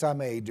mistakes I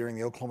made during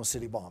the Oklahoma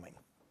City bombing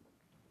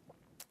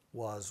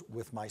was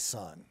with my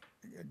son.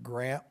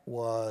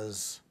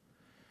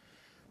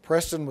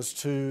 Preston was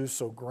 2,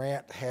 so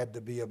Grant had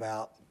to be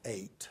about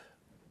 8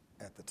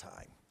 at the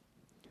time.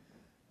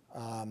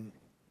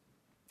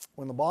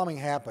 When the bombing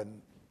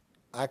happened,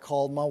 I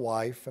called my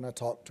wife and I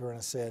talked to her and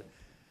I said,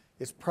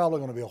 "It's probably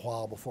going to be a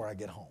while before I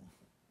get home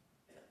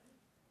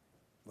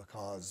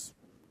because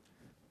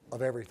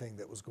of everything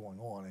that was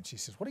going on." And she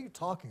says, "What are you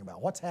talking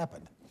about? What's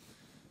happened?"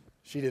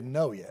 She didn't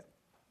know yet.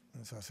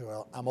 And so I said,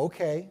 "Well, I'm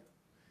okay."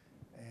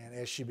 And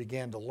as she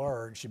began to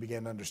learn, she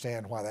began to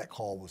understand why that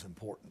call was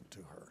important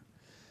to her.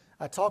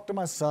 I talked to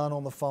my son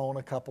on the phone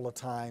a couple of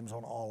times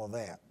on all of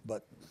that,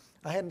 but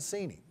I hadn't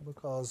seen him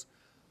because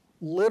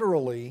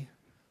literally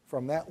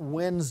from that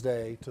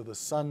Wednesday to the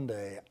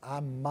Sunday, I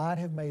might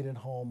have made it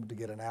home to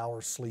get an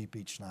hour's sleep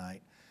each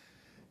night,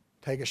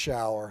 take a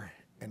shower,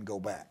 and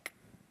go back.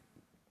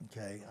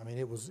 Okay, I mean,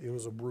 it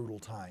was a brutal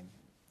time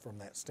from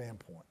that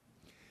standpoint.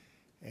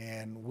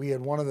 And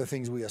one of the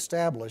things we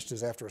established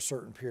is after a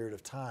certain period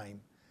of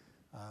time,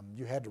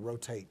 you had to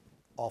rotate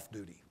off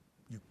duty.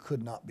 You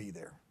could not be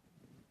there,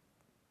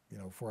 you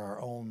know, for our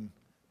own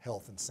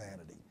health and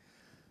sanity.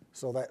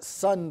 So that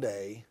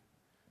Sunday,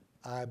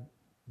 I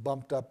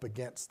bumped up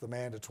against the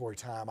mandatory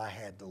time I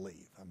had to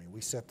leave. I mean,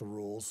 we set the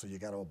rules, so you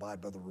got to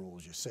abide by the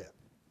rules you set.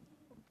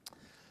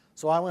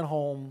 So I went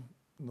home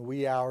in the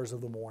wee hours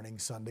of the morning,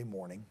 Sunday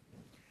morning.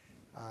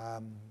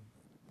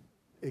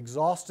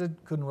 exhausted,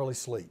 couldn't really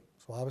sleep.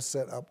 So I was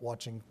set up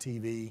watching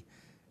TV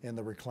in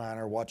the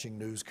recliner, watching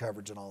news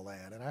coverage and all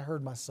that. And I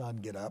heard my son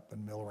get up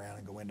and mill around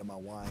and go into my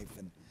wife.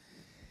 And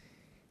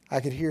I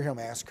could hear him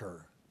ask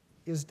her,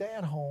 "Is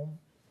Dad home?"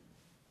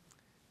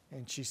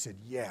 And she said,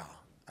 "Yeah,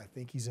 I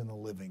think he's in the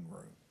living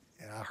room."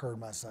 And I heard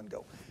my son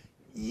go,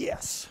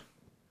 "Yes."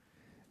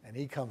 And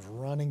he comes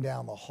running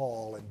down the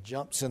hall and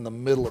jumps in the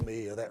middle of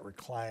me of that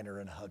recliner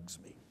and hugs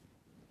me.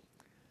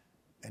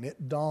 And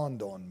it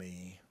dawned on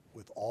me,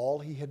 with all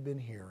he had been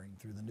hearing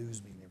through the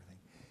news meeting and everything,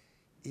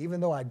 even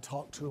though I'd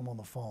talked to him on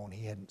the phone,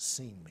 he hadn't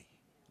seen me.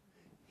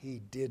 He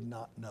did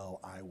not know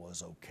I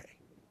was okay.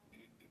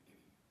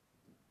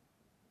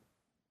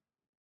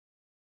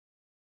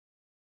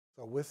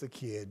 So with the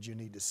kids, you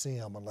need to see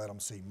them and let them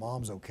see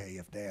Mom's okay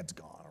if Dad's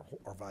gone,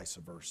 or vice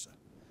versa,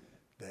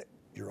 that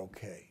you're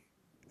okay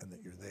and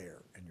that you're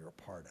there and you're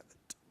a part of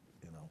it.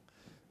 You know,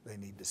 they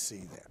need to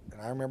see that.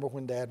 And I remember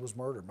when Dad was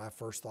murdered, my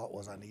first thought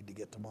was, I need to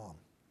get to Mom.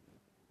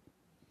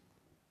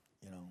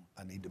 You know,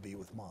 I need to be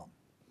with Mom.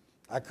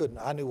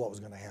 I knew what was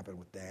going to happen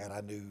with Dad.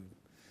 I knew,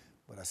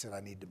 but I said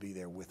I need to be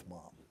there with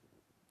Mom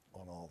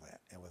on all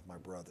that and with my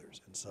brothers.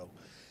 And so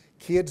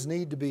kids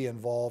need to be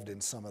involved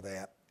in some of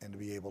that and to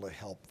be able to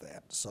help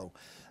that. So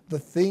the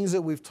things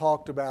that we've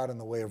talked about in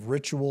the way of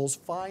rituals,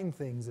 find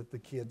things that the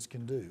kids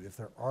can do. If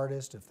they're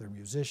artists, if they're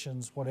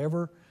musicians,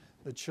 whatever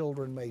the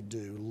children may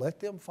do, let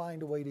them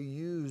find a way to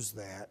use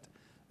that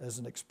as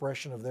an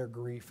expression of their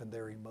grief and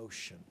their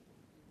emotion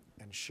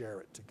and share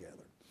it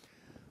together.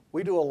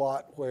 We do a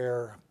lot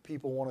where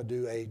people want to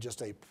do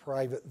just a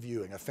private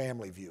viewing, a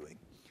family viewing.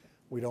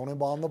 We don't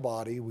embalm the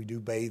body. We do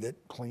bathe it,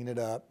 clean it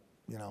up.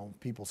 You know,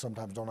 people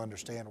sometimes don't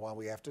understand why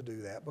we have to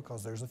do that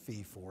because there's a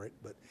fee for it.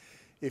 But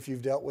if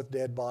you've dealt with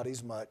dead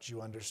bodies much,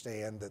 you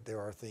understand that there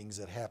are things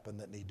that happen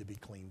that need to be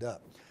cleaned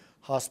up.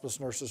 Hospice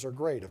nurses are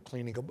great at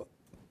cleaning them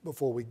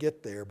before we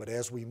get there, but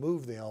as we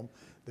move them,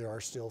 there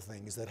are still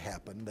things that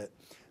happen that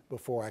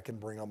before I can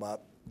bring them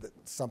up, that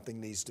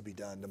something needs to be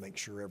done to make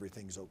sure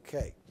everything's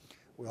okay.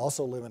 We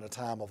also live in a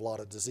time of a lot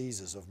of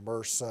diseases, of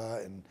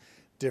MRSA and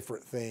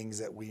different things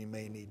that we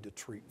may need to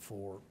treat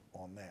for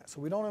on that.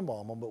 So we don't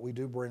embalm them, but we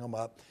do bring them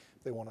up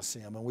if they want to see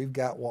them. And we've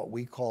got what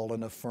we call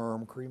an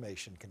Affirm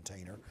cremation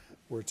container,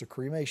 where it's a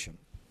cremation.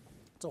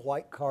 It's a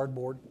white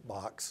cardboard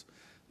box,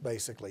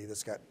 basically,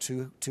 that's got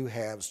two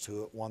halves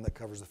to it, one that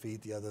covers the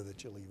feet, the other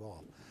that you leave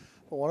off.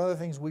 But one of the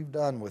things we've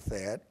done with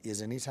that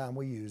is anytime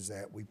we use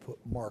that, we put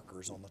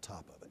markers on the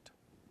top of it.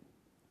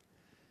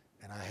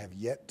 And I have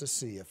yet to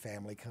see a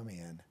family come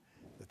in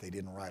that they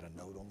didn't write a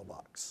note on the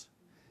box.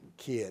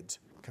 Kids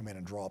come in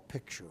and draw a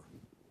picture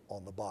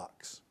on the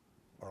box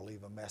or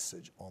leave a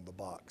message on the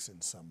box in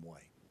some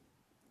way.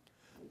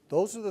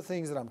 Those are the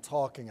things that I'm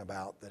talking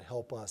about that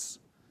help us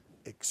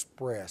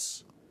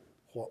express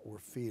what we're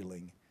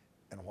feeling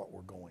and what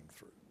we're going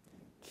through.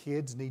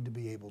 Kids need to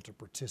be able to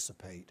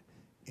participate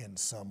in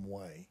some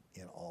way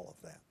in all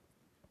of that.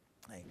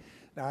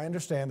 Now, I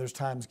understand there's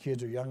times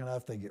kids are young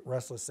enough, they get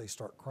restless, they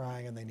start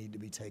crying, and they need to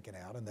be taken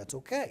out, and that's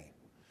okay.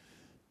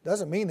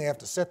 Doesn't mean they have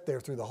to sit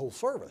there through the whole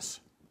service,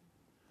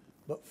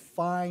 but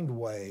find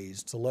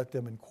ways to let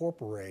them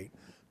incorporate,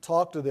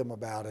 talk to them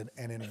about it,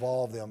 and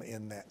involve them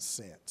in that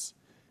sense,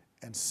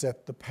 and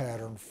set the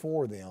pattern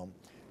for them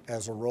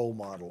as a role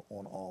model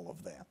on all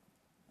of that.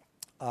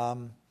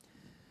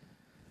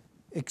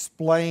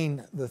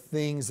 Explain the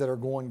things that are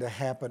going to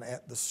happen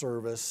at the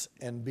service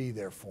and be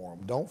there for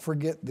them. Don't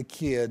forget the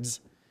kids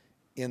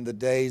in the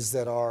days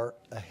that are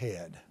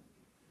ahead.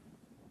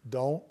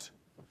 Don't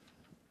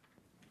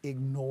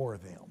ignore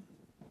them.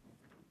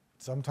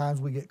 Sometimes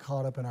we get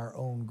caught up in our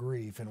own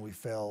grief and we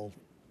fail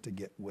to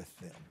get with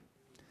them.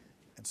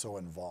 And so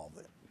involve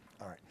them.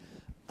 All right.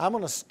 I'm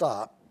going to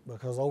stop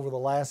because over the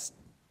last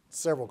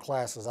several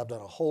classes I've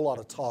done a whole lot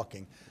of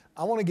talking.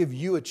 I want to give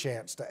you a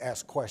chance to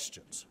ask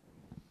questions.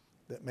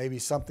 That maybe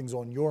something's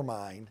on your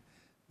mind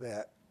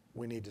that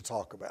we need to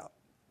talk about.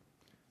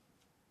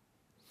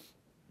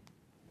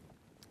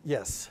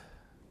 Yes?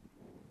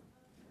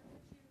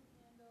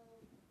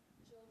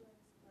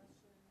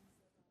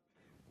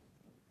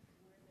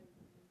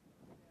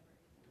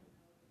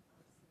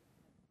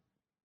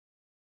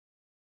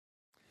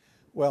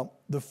 Well,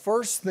 the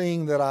first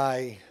thing that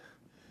I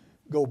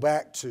go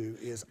back to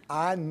is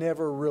I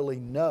never really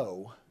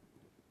know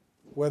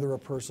whether a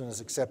person has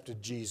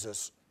accepted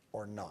Jesus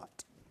or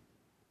not.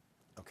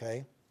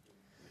 Okay?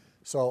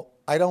 So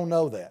I don't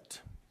know that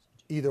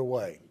either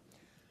way.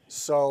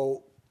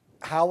 So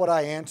how would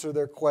I answer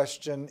their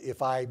question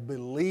if I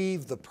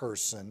believe the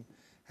person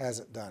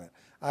hasn't done it?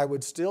 I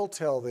would still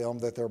tell them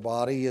that their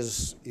body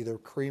is either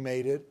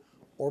cremated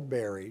or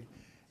buried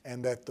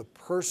and that the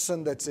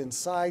person that's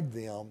inside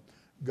them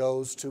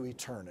goes to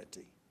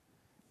eternity.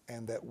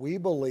 And that we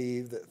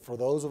believe that for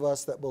those of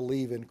us that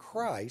believe in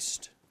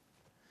Christ,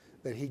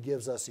 that He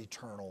gives us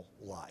eternal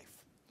life.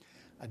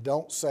 I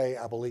don't say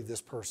I believe this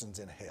person's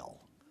in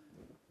hell.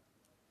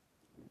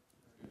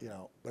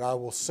 But I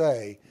will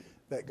say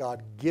that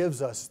God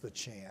gives us the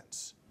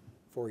chance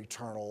for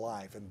eternal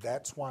life. And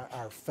that's why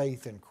our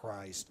faith in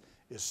Christ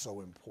is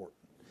so important.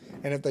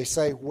 And if they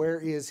say, where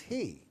is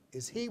he?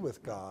 Is he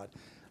with God?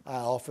 I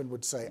often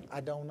would say,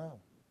 I don't know.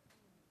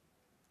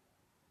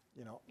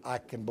 You know, I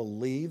can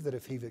believe that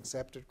if he's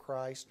accepted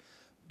Christ,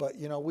 but,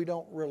 you know, we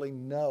don't really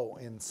know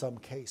in some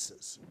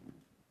cases.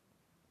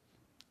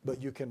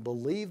 But you can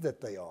believe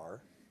that they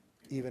are,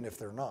 even if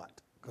they're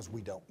not, because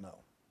we don't know.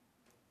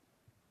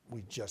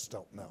 We just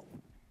don't know.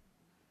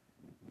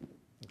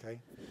 Okay?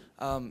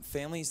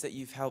 Families that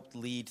you've helped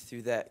lead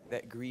through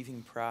that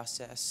grieving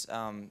process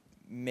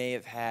may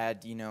have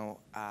had, you know,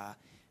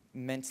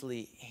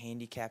 mentally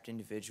handicapped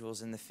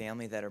individuals in the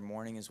family that are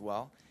mourning as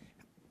well.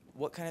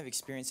 What kind of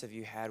experience have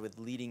you had with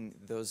leading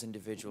those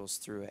individuals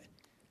through it?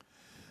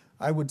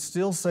 I would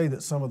still say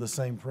that some of the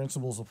same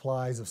principles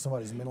applies if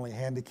somebody's mentally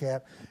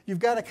handicapped. You've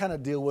got to kind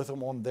of deal with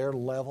them on their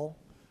level,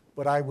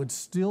 but I would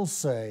still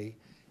say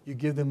you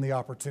give them the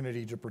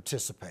opportunity to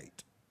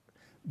participate.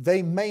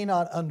 They may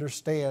not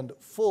understand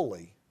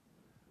fully,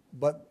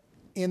 but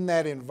in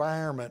that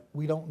environment,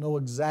 we don't know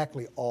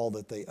exactly all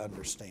that they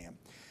understand.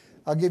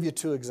 I'll give you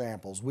 2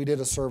 examples. We did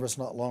a service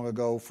not long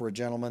ago for a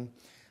gentleman.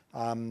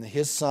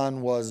 His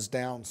son was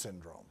Down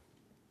syndrome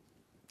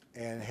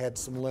and had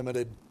some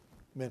limited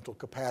mental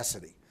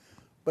capacity.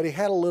 But he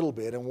had a little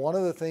bit, and one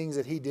of the things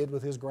that he did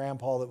with his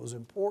grandpa that was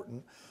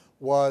important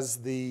was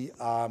the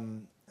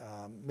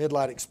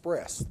Midlight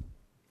Express,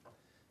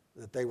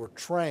 that they were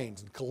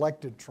trains and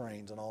collected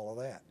trains and all of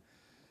that.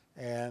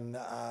 And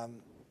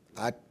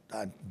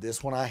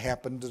this one I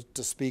happened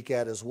to speak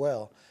at as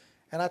well.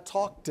 And I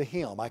talked to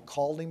him. I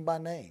called him by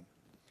name.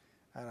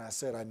 And I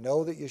said, I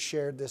know that you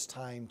shared this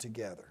time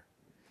together,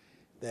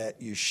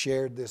 that you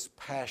shared this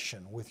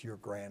passion with your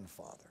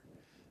grandfather,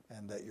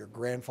 and that your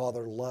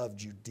grandfather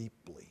loved you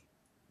deeply.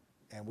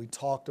 And we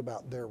talked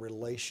about their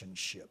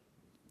relationship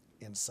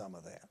in some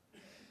of that.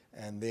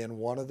 And then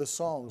one of the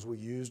songs we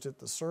used at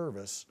the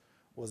service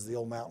was the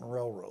Old Mountain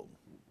Railroad,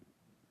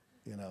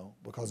 you know,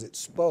 because it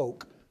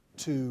spoke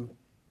to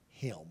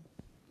him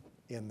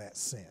in that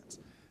sense.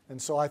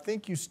 And so I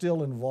think you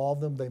still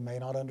involve them. They may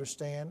not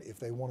understand. If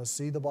they want to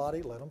see the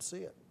body, let them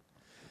see it.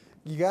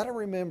 You got to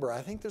remember,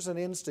 I think there's an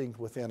instinct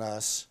within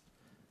us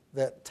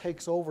that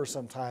takes over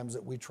sometimes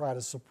that we try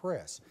to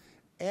suppress.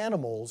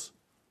 Animals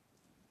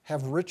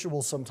have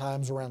rituals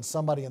sometimes around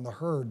somebody in the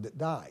herd that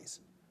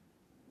dies.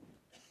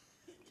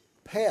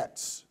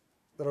 Pets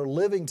that are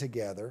living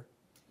together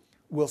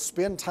will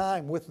spend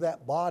time with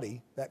that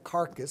body, that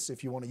carcass,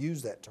 if you want to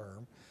use that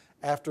term,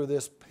 after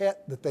this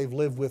pet that they've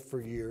lived with for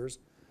years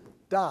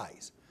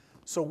dies.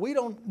 So we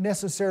don't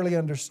necessarily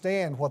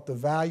understand what the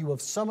value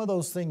of some of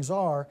those things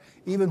are,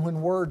 even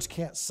when words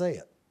can't say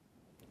it.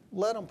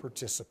 Let them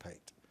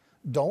participate.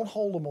 Don't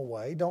hold them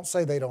away. Don't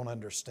say they don't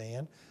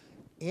understand.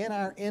 In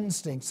our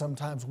instinct,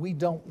 sometimes we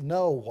don't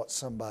know what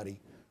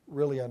somebody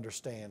really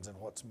understands and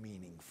what's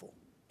meaningful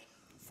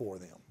for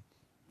them.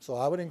 So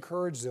I would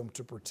encourage them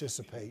to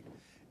participate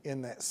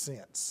in that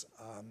sense.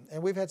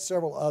 And we've had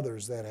several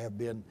others that have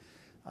been,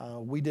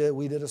 we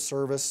did a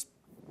service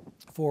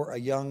for a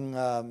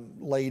young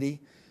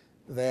lady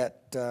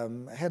that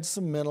had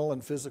some mental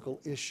and physical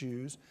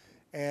issues.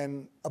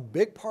 And a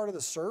big part of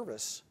the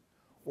service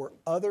were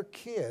other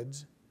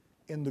kids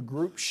in the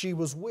group she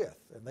was with.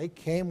 And they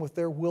came with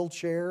their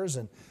wheelchairs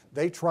and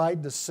they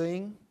tried to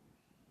sing,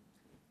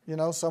 you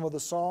know, some of the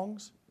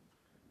songs.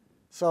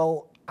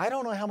 So I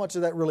don't know how much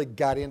of that really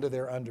got into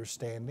their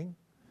understanding,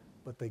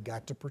 but they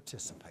got to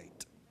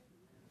participate.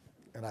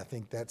 And I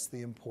think that's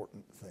the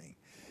important thing.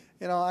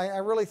 You know, I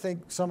really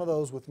think some of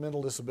those with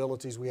mental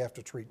disabilities we have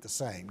to treat the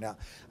same. Now,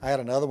 I had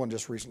another one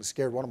just recently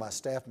scared one of my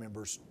staff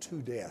members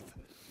to death.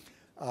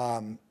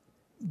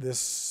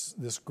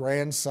 This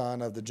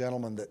grandson of the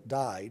gentleman that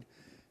died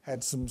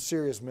had some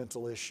serious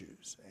mental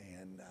issues.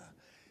 And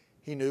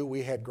he knew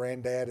we had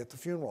granddad at the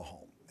funeral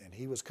home. And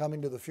he was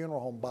coming to the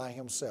funeral home by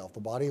himself. The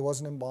body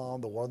wasn't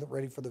embalmed, the wasn't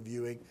ready for the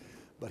viewing,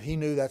 but he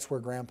knew that's where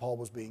Grandpa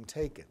was being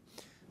taken.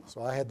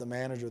 So I had the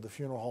manager of the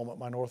funeral home at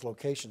my north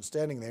location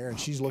standing there, and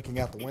she's looking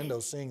out the window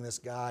seeing this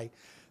guy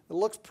that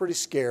looks pretty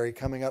scary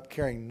coming up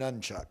carrying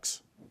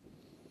nunchucks.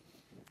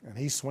 And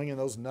he's swinging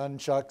those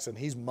nunchucks, and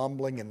he's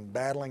mumbling and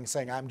battling,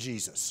 saying, I'm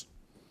Jesus.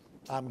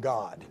 I'm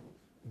God.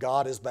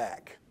 God is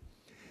back.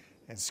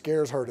 And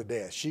scares her to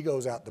death. She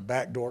goes out the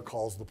back door,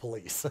 calls the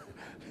police.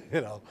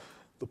 You know,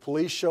 the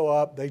police show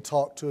up, they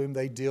talk to him,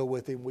 they deal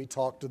with him, we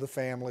talk to the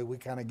family, we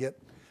kind of get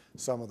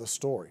some of the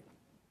story.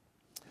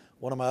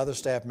 One of my other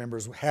staff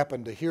members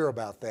happened to hear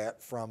about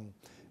that from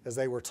as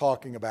they were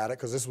talking about it,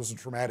 because this was a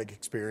traumatic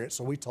experience,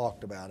 so we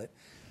talked about it.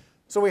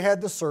 So we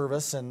had the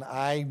service, and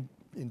I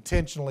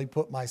intentionally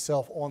put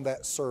myself on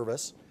that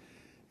service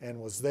and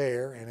was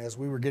there. And as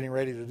we were getting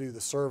ready to do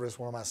the service,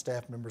 one of my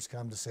staff members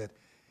come and said,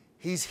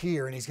 he's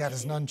here and he's got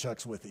his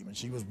nunchucks with him. And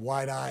she was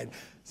wide-eyed. I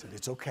said,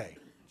 it's okay,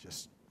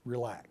 just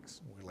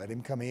relax. We let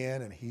him come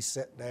in, and he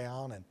sat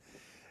down, and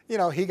you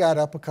know, he got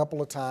up a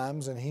couple of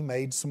times and he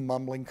made some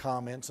mumbling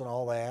comments and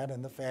all that,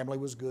 and the family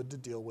was good to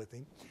deal with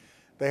him.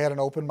 They had an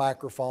open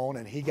microphone,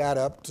 and he got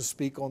up to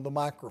speak on the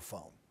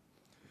microphone.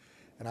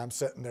 And I'm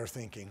sitting there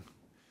thinking,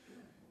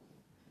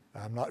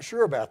 I'm not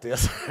sure about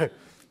this.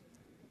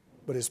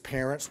 But his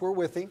parents were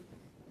with him.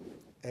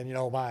 And, you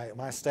know,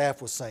 my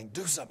staff was saying,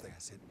 do something. I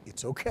said,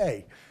 it's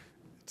okay.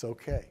 It's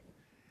okay.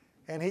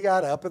 And he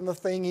got up, and the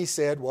thing he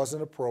said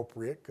wasn't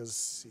appropriate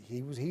because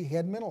he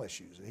had mental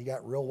issues. And he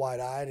got real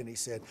wide-eyed, and he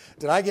said,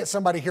 did I get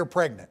somebody here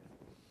pregnant?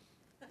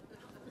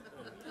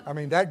 I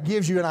mean, that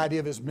gives you an idea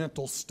of his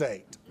mental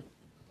state.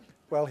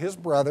 Well, his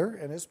brother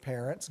and his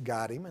parents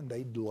got him, and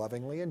they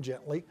lovingly and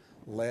gently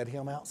led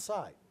him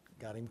outside,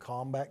 got him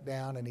calmed back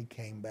down, and he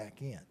came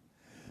back in.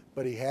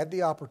 But he had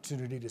the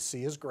opportunity to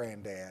see his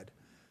granddad,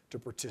 to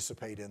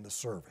participate in the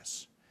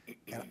service.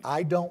 And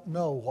I don't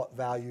know what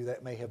value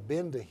that may have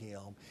been to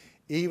him,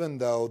 even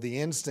though the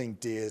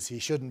instinct is he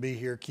shouldn't be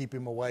here, keep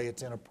him away,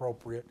 it's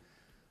inappropriate.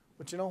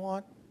 But you know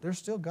what? They're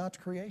still God's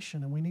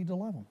creation, and we need to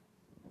love them.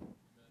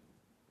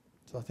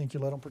 So I think you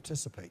let them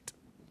participate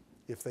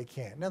if they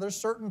can. Now, there's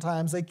certain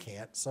times they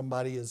can't.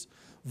 Somebody is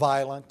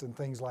violent and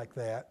things like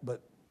that,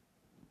 but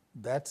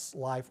that's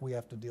life we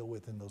have to deal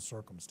with in those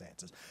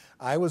circumstances.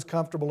 I was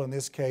comfortable in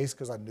this case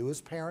because I knew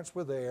his parents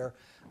were there.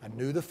 I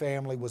knew the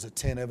family was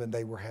attentive and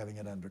they were having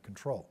it under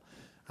control.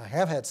 I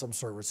have had some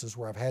services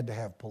where I've had to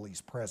have police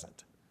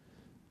present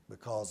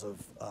because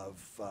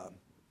of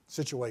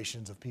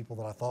situations of people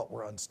that I thought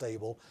were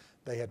unstable.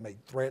 They had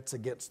made threats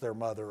against their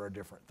mother or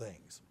different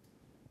things.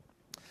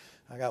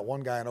 I got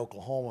one guy in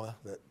Oklahoma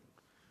that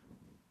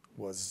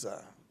was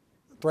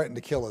threatened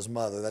to kill his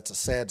mother. That's a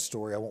sad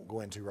story I won't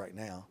go into right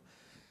now.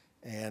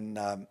 And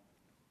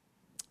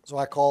so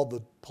I called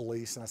the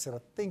police and I said, I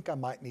think I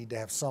might need to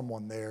have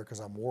someone there because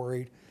I'm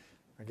worried.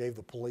 I gave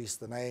the police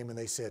the name and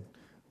they said,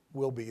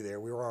 we'll be there.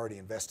 We were already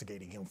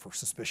investigating him for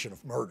suspicion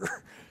of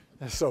murder.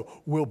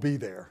 So we'll be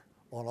there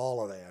on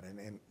all of that.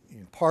 And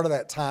part of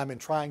that time in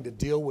trying to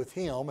deal with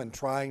him and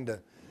trying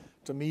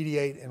to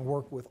mediate and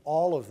work with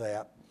all of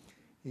that,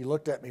 he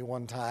looked at me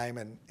one time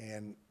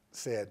and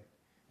said,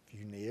 if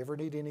you ever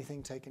need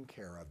anything taken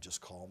care of, just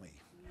call me.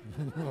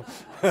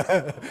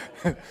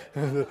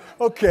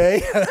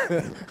 Okay.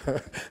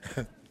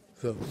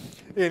 So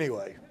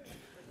anyway,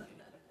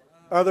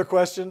 other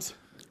questions?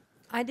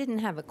 I didn't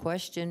have a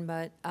question,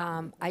 but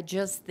I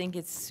just think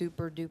it's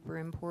super duper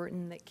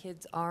important that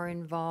kids are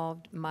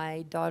involved.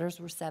 My daughters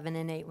were 7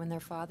 and 8 when their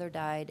father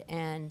died,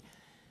 and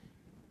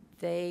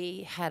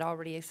they had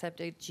already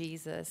accepted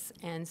Jesus.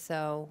 And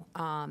so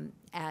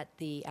at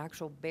the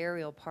actual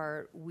burial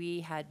part, we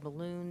had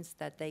balloons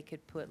that they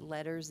could put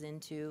letters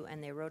into,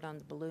 and they wrote on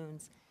the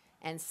balloons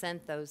and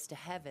sent those to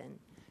heaven.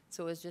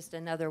 So it was just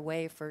another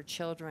way for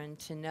children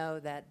to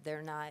know that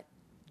they're not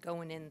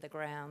going in the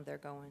ground, they're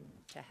going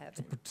to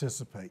heaven.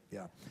 Participate,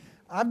 yeah.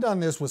 I've done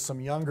this with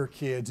some younger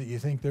kids that you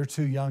think they're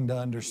too young to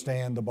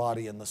understand the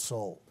body and the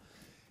soul.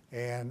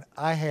 And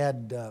I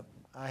had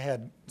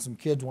some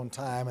kids one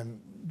time,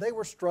 and they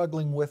were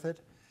struggling with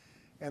it,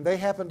 and they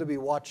happened to be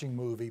watching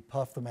movie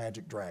Puff the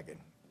Magic Dragon.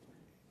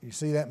 You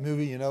see that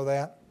movie, you know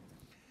that?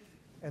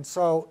 And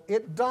so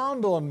it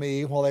dawned on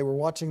me while they were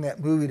watching that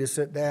movie to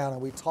sit down,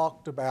 and we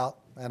talked about,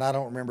 and I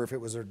don't remember if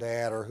it was their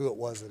dad or who it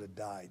was that had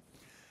died.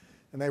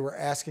 And they were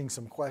asking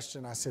some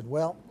question. I said,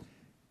 well,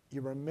 you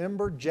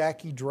remember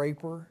Jackie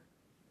Draper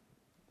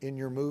in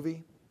your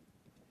movie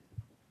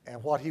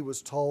and what he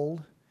was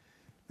told?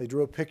 They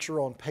drew a picture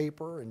on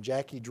paper, and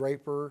Jackie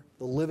Draper,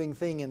 the living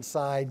thing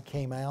inside,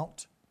 came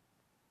out.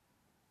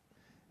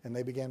 And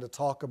they began to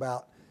talk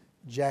about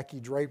Jackie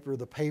Draper,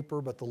 the paper,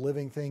 but the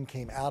living thing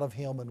came out of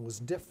him and was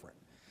different.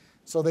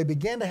 So they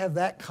began to have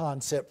that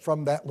concept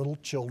from that little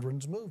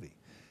children's movie.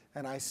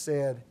 And I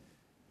said,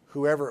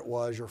 whoever it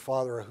was, your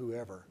father or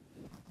whoever,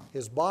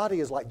 his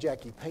body is like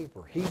Jackie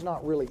Paper. He's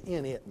not really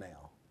in it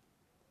now.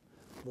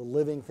 The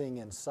living thing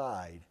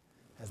inside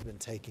has been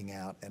taken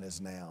out and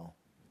is now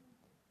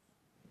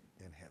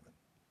in heaven.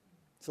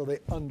 So they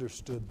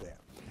understood that.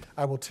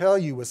 I will tell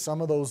you, with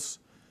some of those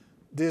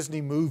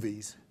Disney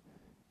movies,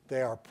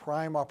 they are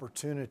prime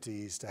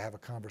opportunities to have a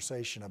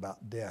conversation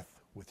about death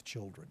with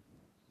children.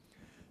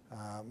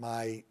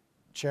 My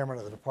chairman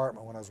of the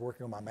department, when I was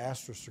working on my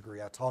master's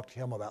degree, I talked to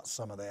him about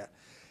some of that.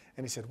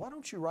 And he said, why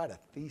don't you write a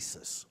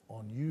thesis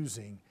on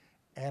using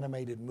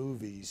animated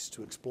movies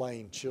to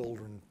explain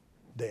children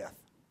death?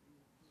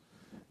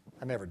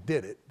 I never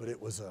did it, but it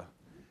was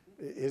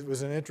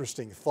an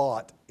interesting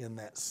thought in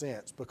that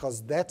sense,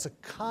 because that's a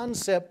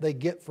concept they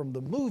get from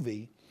the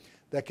movie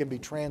that can be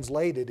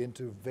translated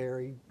into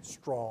very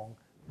strong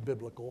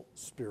biblical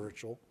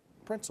spiritual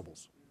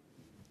principles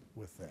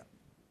with that.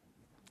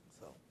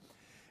 So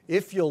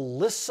if you'll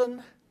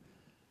listen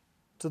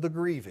to the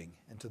grieving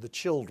and to the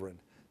children,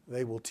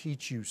 they will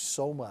teach you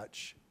so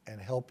much and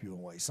help you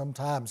in ways.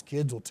 Sometimes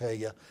kids will tell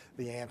you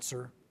the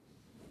answer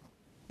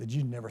that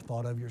you never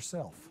thought of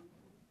yourself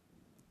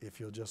if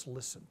you'll just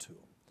listen to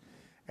them.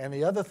 And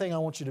the other thing I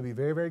want you to be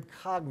very, very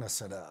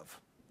cognizant of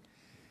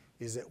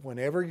is that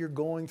whenever you're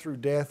going through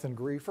death and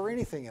grief or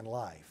anything in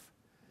life,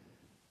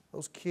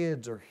 those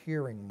kids are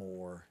hearing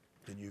more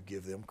than you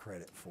give them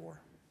credit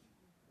for.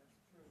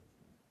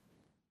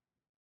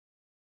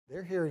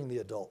 They're hearing the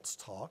adults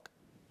talk.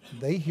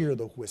 They hear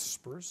the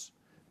whispers.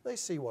 They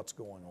see what's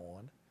going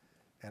on.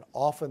 And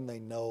often they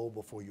know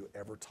before you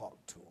ever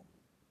talk to them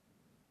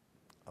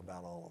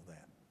about all of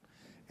that.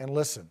 And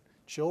listen,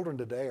 children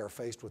today are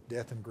faced with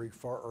death and grief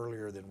far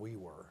earlier than we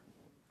were,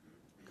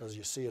 because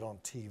you see it on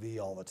TV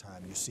all the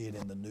time. You see it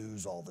in the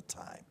news all the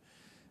time.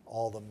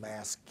 All the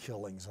mass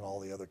killings and all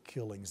the other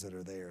killings that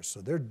are there.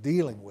 So they're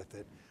dealing with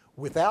it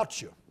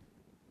without you.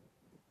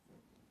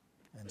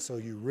 And so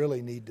you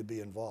really need to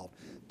be involved.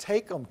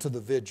 Take them to the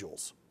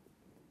vigils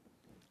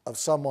of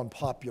someone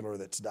popular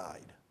that's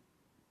died.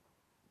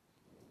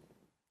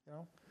 You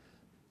know,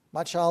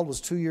 my child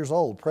was 2 years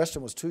old.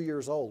 Preston was 2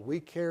 years old. We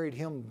carried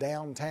him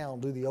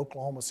downtown to the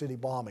Oklahoma City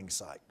bombing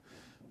site.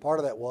 Part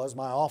of that was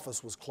my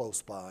office was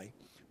close by,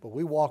 but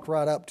we walked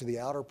right up to the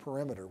outer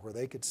perimeter where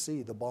they could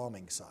see the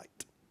bombing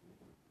site.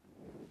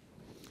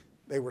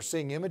 They were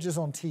seeing images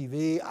on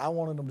TV. I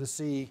wanted them to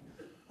see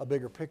a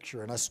bigger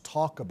picture and us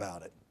talk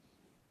about it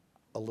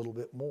a little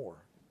bit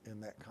more in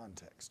that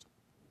context.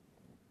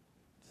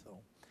 So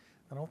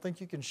I don't think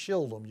you can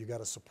shield them. You got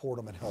to support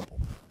them and help them.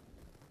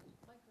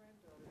 My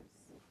granddaughter's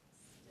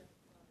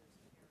stepfather's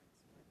parents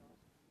were not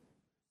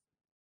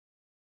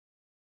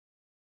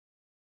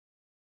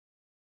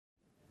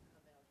and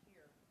come out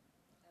here,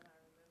 and I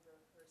remember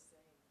her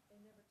saying, they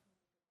never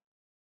told me.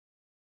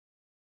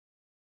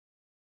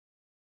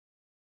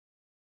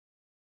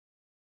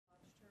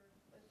 Watched her,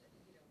 but,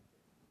 you know,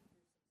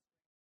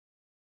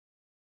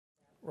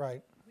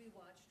 Right. we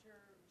watched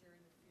her during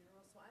the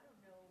funeral, so I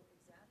don't know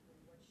exactly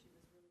what she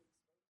was really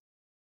exposed to.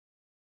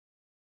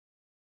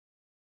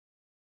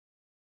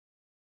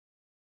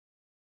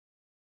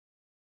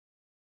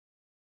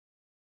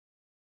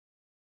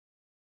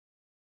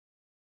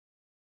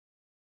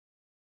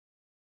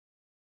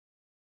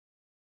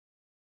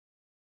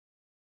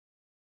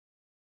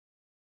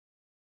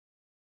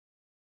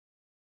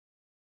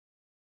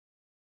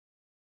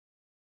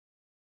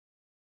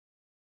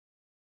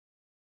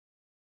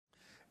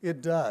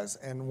 It does.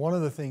 And one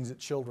of the things that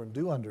children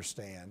do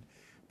understand,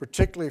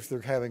 particularly if they're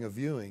having a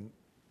viewing,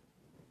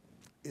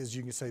 is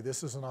you can say,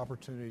 this is an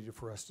opportunity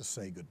for us to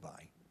say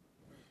goodbye.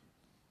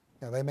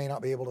 Now, they may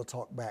not be able to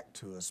talk back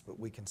to us, but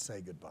we can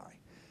say goodbye.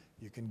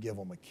 You can give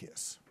them a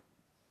kiss.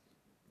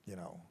 You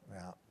know,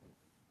 now,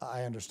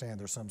 I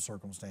understand there's some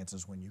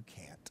circumstances when you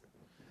can't.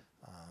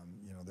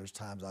 You know, there's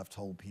times I've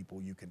told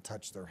people you can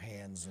touch their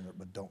hands,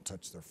 but don't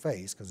touch their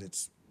face because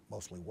it's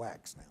mostly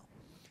wax now.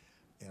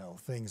 You know,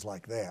 things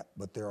like that.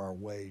 But there are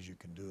ways you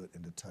can do it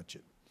and to touch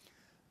it.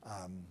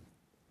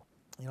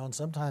 You know, and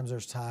sometimes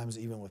there's times,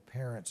 even with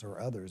parents or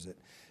others, that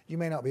you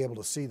may not be able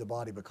to see the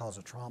body because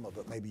of trauma,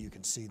 but maybe you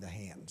can see the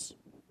hands.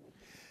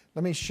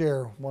 Let me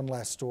share one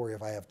last story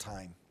if I have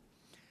time.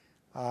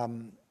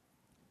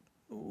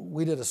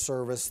 We did a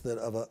service that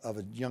of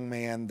a young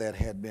man that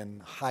had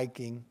been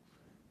hiking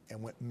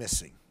and went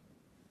missing.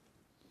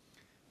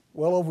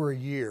 Well over a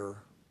year,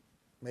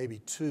 maybe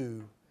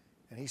two,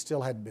 and he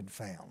still hadn't been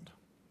found.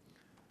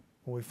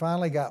 When we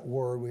finally got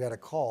word, we got a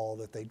call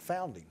that they'd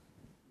found him.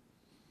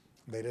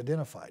 They'd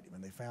identified him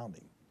and they found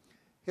him.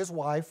 His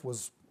wife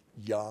was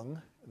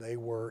young. They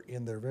were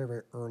in their very,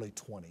 very early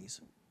 20s.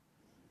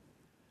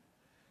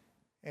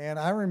 And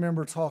I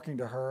remember talking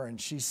to her and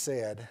she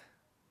said,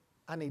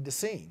 I need to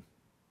see him.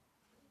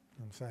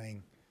 I'm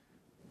saying,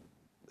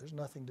 there's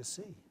nothing to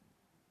see.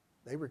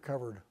 They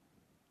recovered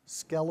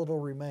skeletal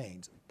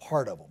remains,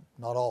 part of them,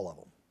 not all of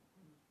them.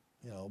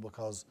 You know,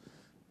 because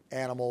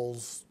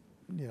animals,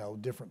 you know,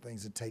 different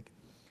things that take.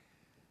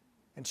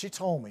 And she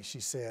told me, she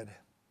said,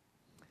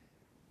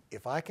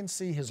 if I can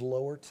see his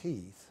lower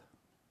teeth,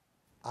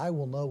 I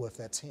will know if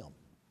that's him.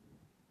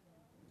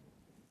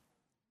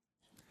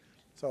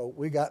 So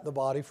we got the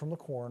body from the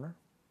coroner,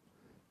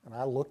 and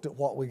I looked at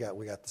what we got.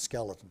 We got the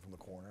skeleton from the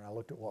coroner, and I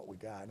looked at what we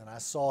got, and I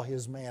saw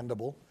his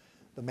mandible.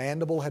 The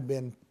mandible had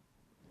been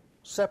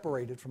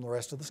separated from the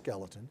rest of the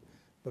skeleton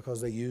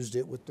because they used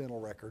it with dental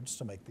records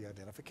to make the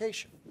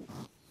identification.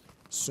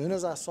 As soon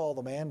as I saw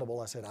the mandible,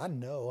 I said, I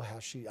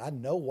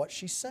know what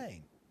she's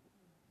saying.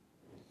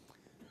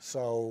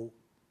 So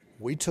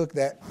we took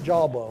that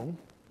jawbone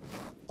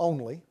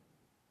only,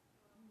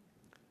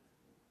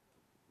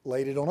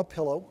 laid it on a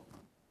pillow,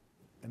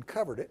 and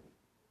covered it.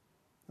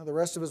 Now the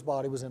rest of his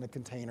body was in a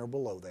container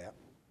below that,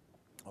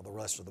 or the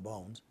rest of the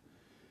bones.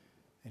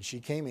 And she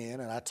came in,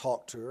 and I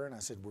talked to her, and I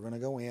said, we're going to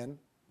go in.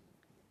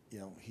 You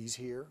know, he's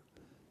here.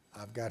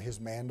 I've got his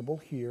mandible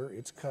here.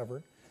 It's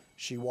covered.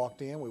 She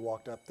walked in. We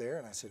walked up there,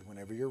 and I said,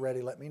 whenever you're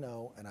ready, let me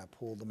know. And I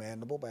pulled the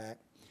mandible back.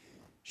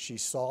 She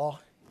saw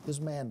his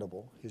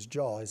mandible, his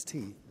jaw, his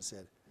teeth, and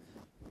said,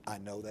 I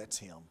know that's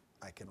him.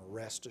 I can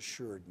rest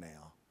assured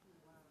now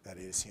that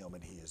it is him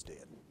and he is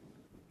dead.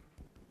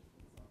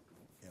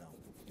 You know,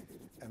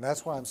 and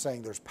that's why I'm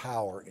saying there's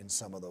power in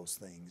some of those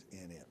things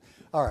in it.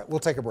 All right, we'll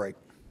take a break.